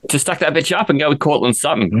to stack that bitch up and go with Cortland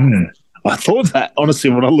Sutton. I thought that,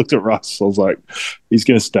 honestly, when I looked at Russ, I was like, he's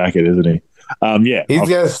going to stack it, isn't he? Yeah. He's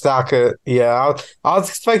going to stack it. Yeah. I was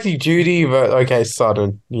expecting Judy, but okay,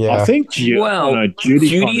 Sutton. Yeah. I think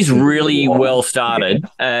Judy's really well started,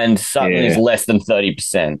 and Sutton is less than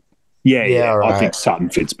 30%. Yeah. Right. I think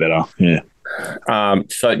Sutton fits better. Yeah.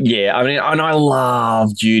 So yeah, I mean, and I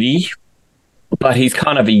love Judy, but he's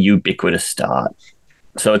kind of a ubiquitous start.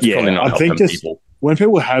 So it's probably not helping people. When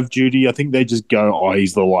people have Judy, I think they just go, "Oh,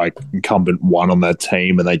 he's the like incumbent one on that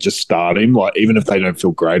team," and they just start him, like even if they don't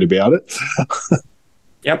feel great about it.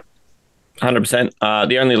 Yep, 100%.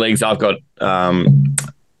 The only leagues I've got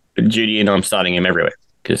Judy in, I'm starting him everywhere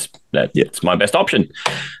because that's my best option.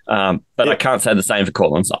 But I can't say the same for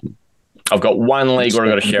Cortland Sutton. I've got one league where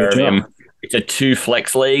I've got a share of him. It's a 2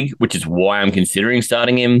 flex league, which is why I'm considering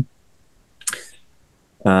starting him.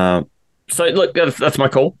 So, look, that's my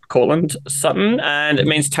call, Cortland Sutton, and it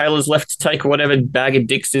means Taylor's left to take whatever bag of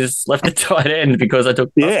dicks is left at tight end because I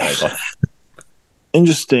took Musgrave off.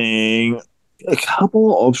 Interesting. A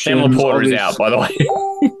couple of options. Sam Laporta is out, by the way.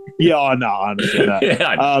 Yeah, I know. I understand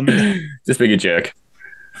that. Just being a jerk.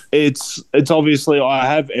 It's obviously, I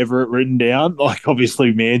have Everett written down, like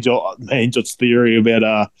obviously Manjot's theory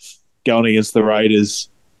about going against the Raiders.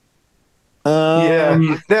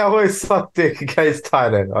 They always suck dick against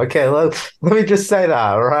tight end. Okay, let me just say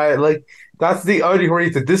that, right? Like, that's the only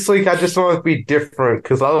reason. This week, I just want to be different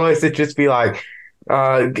because otherwise it'd just be like,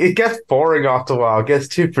 it gets boring after a while. It gets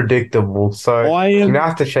too predictable. So you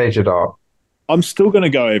have to change it up. I'm still going to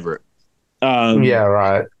go Everett. Yeah,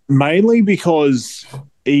 right. Mainly because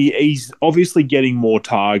he's obviously getting more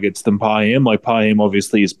targets than Pahem. Like, Pahem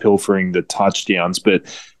obviously is pilfering the touchdowns, but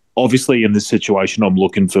obviously, in this situation, I'm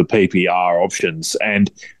looking for PPR options.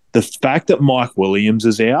 And the fact that Mike Williams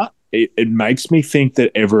is out, it makes me think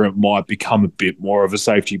that Everett might become a bit more of a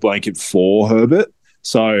safety blanket for Herbert.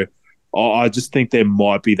 So I just think there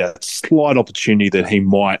might be that slight opportunity that he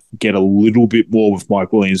might get a little bit more with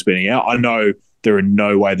Mike Williams being out. I know they're in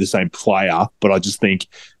no way the same player, but I just think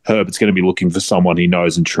Herbert's going to be looking for someone he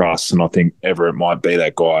knows and trusts, and I think Everett might be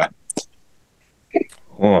that guy.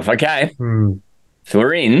 Oh, okay. So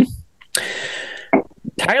we're in.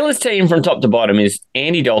 Taylor's team from top to bottom is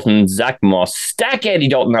Andy Dalton, Zach Moss, stack Andy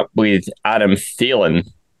Dalton up with Adam Thielen,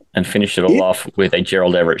 and finish it all off with a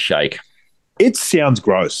Gerald Everett shake. It sounds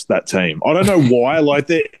gross, that team. I don't know why. Like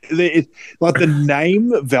the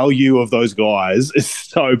name value of those guys is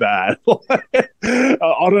so bad. I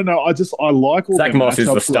don't know. I like all Zach Moss is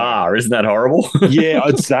the star. Isn't that horrible? Yeah,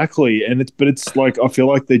 exactly. And it's like I feel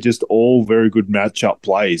like they're just all very good matchup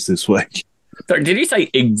plays this week. So did you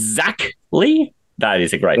say exactly? That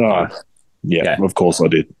is a great one. Yeah, of course I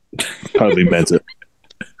did. Totally meant it.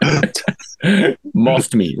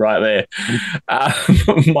 Mossed me right there.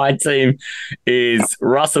 My team is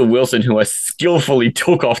Russell Wilson, who I skillfully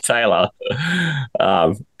took off Taylor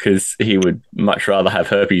because he would much rather have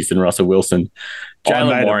herpes than Russell Wilson. I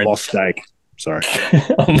made a Moss steak. Sorry.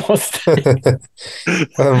 A Moss steak. A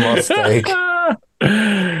Moss steak.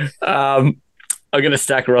 I'm going to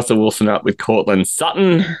stack Russell Wilson up with Cortland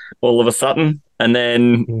Sutton all of a sudden, and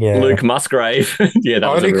then Luke Musgrave. That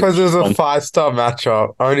only because it was a 5-star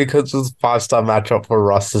matchup. Only because it was a 5-star matchup for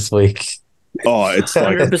Russ this week. Oh, it's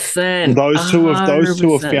like 100%. Those two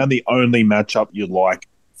have found the only matchup you like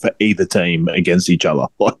for either team against each other.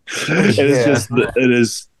 It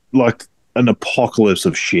is like an apocalypse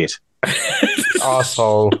of shit.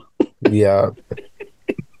 Asshole. Yeah.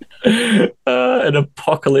 An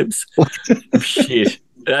apocalypse of shit.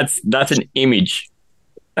 That's an image.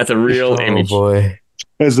 That's a real image. Oh boy.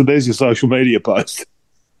 There's your social media post.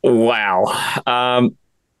 Wow.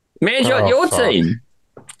 Your team.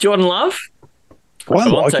 Jordan Love. I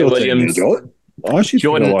like your Williams, team,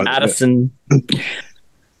 Jordan Addison.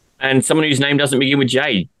 And someone whose name doesn't begin with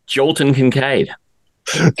J. Jolton Kincaid.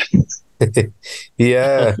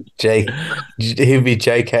 Yeah. Jake. He'd be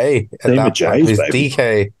JK. Team of J's, baby.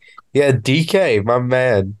 DK. Yeah, DK, my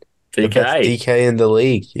man. DK. DK in the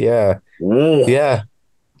league. Yeah. Ooh. Yeah.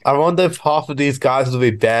 I wonder if half of these guys will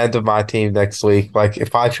be banned of my team next week. Like,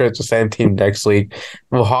 if I chose the same team next week,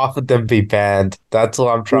 will half of them be banned? That's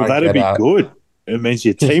what I'm trying to get at. That'd be good. It means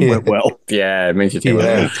your team went well. Yeah, it means your team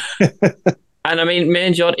went well. And I mean,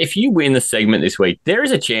 Manjot, if you win the segment this week, there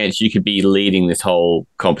is a chance you could be leading this whole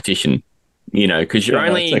competition, because you're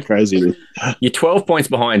only crazy. You're 12 points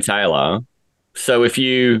behind Taylor. So if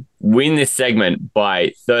you win this segment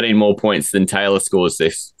by 13 more points than Taylor scores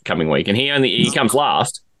this coming week, and he comes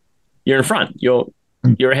last, you're in front. You're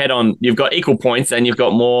ahead on. You've got equal points, and you've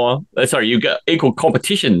got you've got equal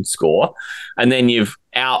competition score, and then you've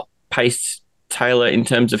outpaced Taylor in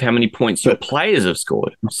terms of how many points your players have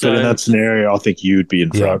scored. So in that scenario, I think you'd be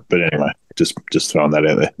in front. But anyway, just throwing that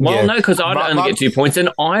out there. Well, no, because I'd only get 2 points, and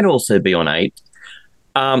I'd also be on 8.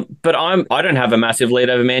 But I don't have a massive lead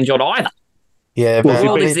over Manjot either. Yeah,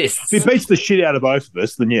 well, man. exists. If he beats the shit out of both of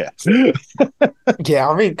us, then yeah. Yeah,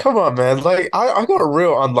 I mean, come on, man. Like, I got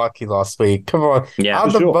real unlucky last week. Come on. Yeah,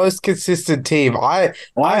 I'm the sure. most consistent team. I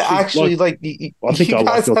actually like I think I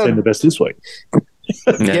like your team the best this week.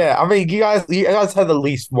 Yeah, I mean, you guys had at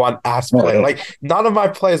least one ass play. yeah. Like, none of my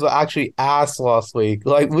plays were actually ass last week.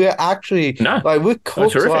 Like, we're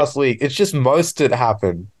cooked last week. It's just Mostert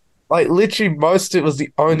happened. Like, literally, Mostert was the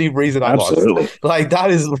only reason I Absolutely. lost. Like, that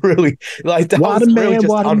is really What a man,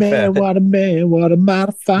 what a man, what a man, what a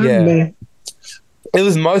mighty fine man. It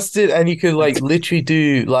was Mostert, and you could like literally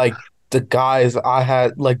do like the guys I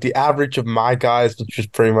had, like the average of my guys, which was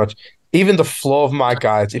pretty much even the floor of my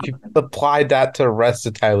guys. If you applied that to the rest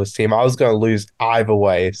of Taylor's team, I was going to lose either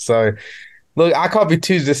way. So, look, I can't be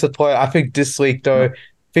too disappointed. I think this week, though,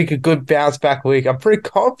 a good bounce back week. I'm pretty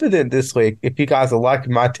confident this week if you guys are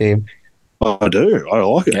liking my team. I do. I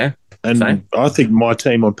like it. Yeah. And Same. I think my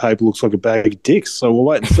team on paper looks like a bag of dicks. So we'll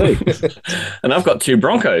wait and see. And I've got 2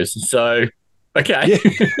 Broncos. So, okay. Yeah.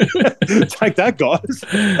 Take that,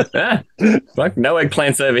 guys. Yeah. Like no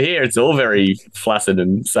eggplants over here. It's all very flaccid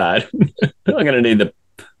and sad. I'm gonna need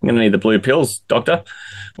the blue pills, doctor.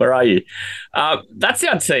 Where are you? That's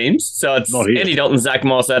our teams. So it's Andy Dalton, Zach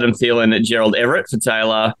Moss, Adam Thielen, Gerald Everett for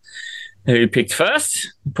Taylor, who picked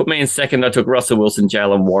first. Put me in second. I took Russell Wilson,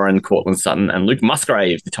 Jalen Warren, Cortland Sutton, and Luke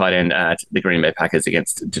Musgrave, the tight end at the Green Bay Packers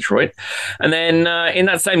against Detroit. And then in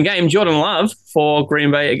that same game, Jordan Love for Green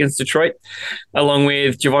Bay against Detroit, along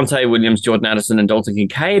with Javonte Williams, Jordan Addison, and Dalton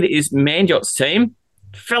Kincaid is Manjot's team.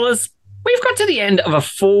 Fellas, we've got to the end of a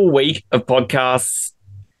full week of podcasts.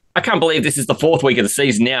 I can't believe this is the 4th week of the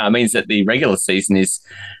season now. It means that the regular season is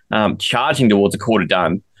charging towards a quarter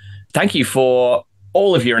done. Thank you for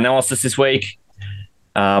all of your analysis this week.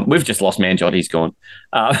 We've just lost Manjot. He's gone.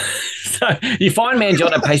 So you find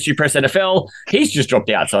Manjot at Pastry Press NFL. He's just dropped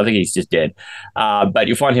out, so I think he's just dead. But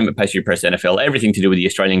you'll find him at Pastry Press NFL. Everything to do with the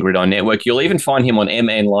Australian Gridiron Network. You'll even find him on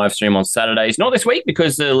MN Livestream on Saturdays. Not this week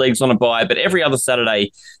because the league's on a bye, but every other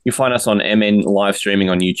Saturday you find us on MN live streaming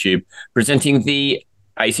on YouTube, presenting the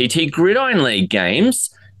ACT Gridiron League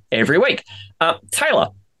games every week. Taylor,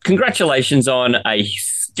 congratulations on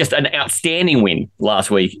just an outstanding win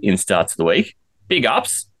last week in Starts of the Week. Big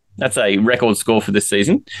ups. That's a record score for this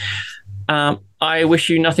season. I wish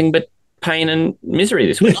you nothing but pain and misery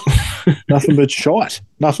this week. Nothing but shite.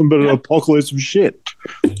 Nothing but an apocalypse of shit.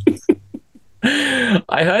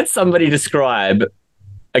 I heard somebody describe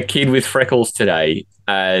a kid with freckles today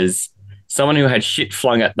as someone who had shit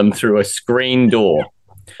flung at them through a screen door.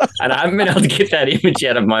 And I haven't been able to get that image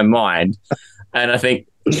out of my mind. And I think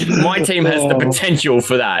my team has the potential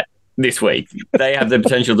for that this week. They have the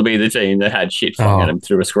potential to be the team that had shit flung at them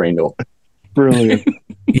through a screen door. Brilliant.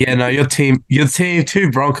 Yeah, no, your team,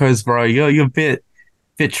 2 Broncos, bro. You're a bit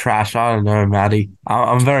trash. I don't know, Maddie.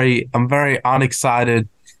 I'm very unexcited.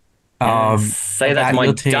 Say that to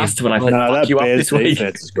my dust when I fuck you up this week.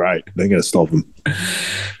 Defense is great. They're going to stop them.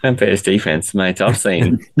 And Bears defense, mate. I've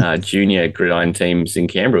seen junior gridiron teams in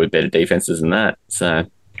Canberra with better defenses than that. So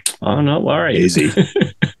I'm not worried. Easy.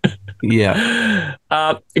 Yeah.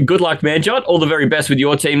 Good luck, Manjot. All the very best with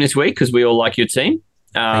your team this week because we all like your team.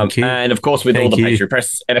 Thank you. And of course, with all the Pastry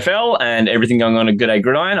Press NFL and everything going on at Good Day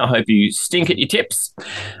Gridiron, I hope you stink at your tips.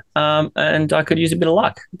 And I could use a bit of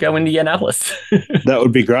luck. Go into Indianapolis. That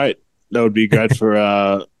would be great. That would be great for.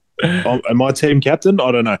 Am I team captain?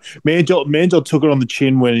 I don't know. Manjot took it on the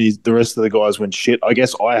chin when the rest of the guys went shit. I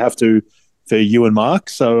guess I have to for you and Mark.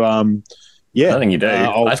 So yeah, I think you do.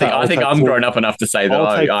 I think I'm grown up enough to say that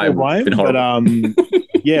I've been horrible.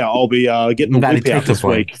 But yeah, I'll be getting the whip out this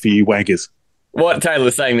week for you wankers. What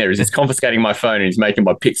Taylor's saying there is he's confiscating my phone and he's making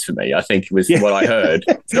my picks for me, I think was what I heard.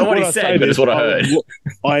 It's not what he said, but it's what I heard.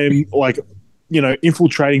 I am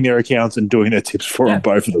infiltrating their accounts and doing their tips for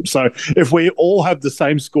both of them. So if we all have the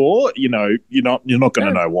same score, you're not going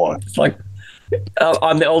to know why. It's like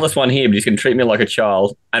I'm the oldest one here, but he's going to treat me like a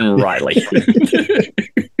child, and rightly.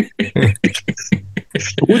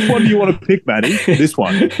 Which one do you want to pick, Matty? This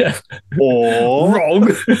one, or wrong,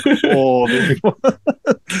 or this one?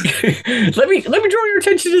 Let me draw your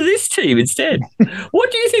attention to this team instead.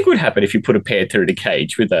 What do you think would happen if you put a Panther in a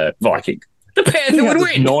cage with a Viking? The Panther would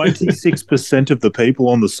win. 96% of the people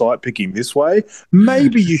on the site picking this way.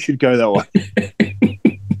 Maybe you should go that way.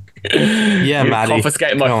 Yeah, Matty.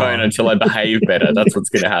 Confiscate my phone until I behave better. That's what's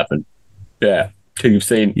going to happen. Yeah. You've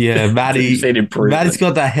seen. Yeah, Matty. You've seen improvement. Matty's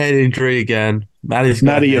got that head injury again.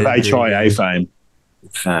 Matty of HIA fame.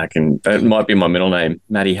 Fucking, that might be my middle name,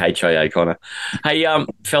 Matty HIA Connor. Hey,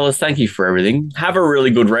 fellas, thank you for everything. Have a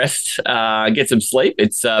really good rest. Get some sleep.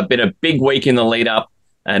 It's been a big week in the lead up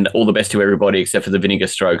And all the best to everybody except for the Vinegar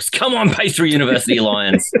Strokes. Come on, Pastry University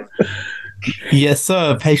Lions. Yes,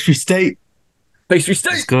 sir. Pastry State. Pastry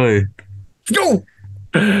State. Let's go. Let's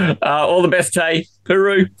go. All the best, Tay.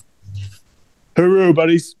 Hooroo. Hooroo,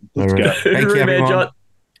 buddies. Let's go. Thank you, everyone.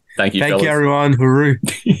 Thank you, Thank you, everyone. Hooroo.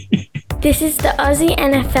 This is the Aussie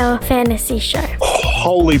NFL Fantasy Show.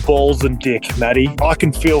 Holy balls and dick, Maddie. I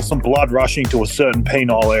can feel some blood rushing to a certain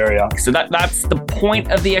penile area. So that's the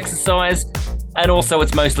point of the exercise. And also,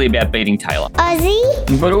 it's mostly about beating Taylor.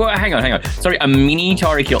 Aussie? But hang on. Sorry, a mini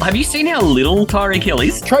Tyreek Hill. Have you seen how little Tyreek Hill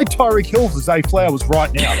is? Trade Tyreek Hill for Zay Flowers right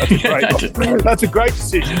now. That's a great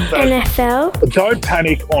decision. NFL? Don't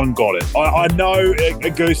panic on got it. I know a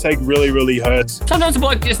goose egg really, really hurts. Sometimes a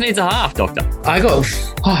bloke just needs a half, doctor. I got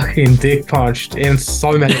fucking dick punched in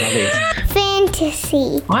so many leagues.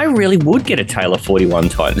 Fantasy. I really would get a Taylor 41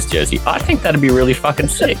 Titans jersey. I think that'd be really fucking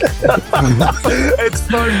sick. It's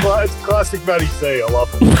classic Matty C. I love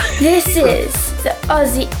it. This is the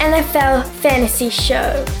Aussie NFL Fantasy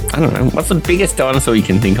Show. I don't know. What's the biggest dinosaur you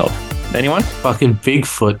can think of? Anyone? Fucking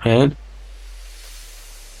Bigfoot, man.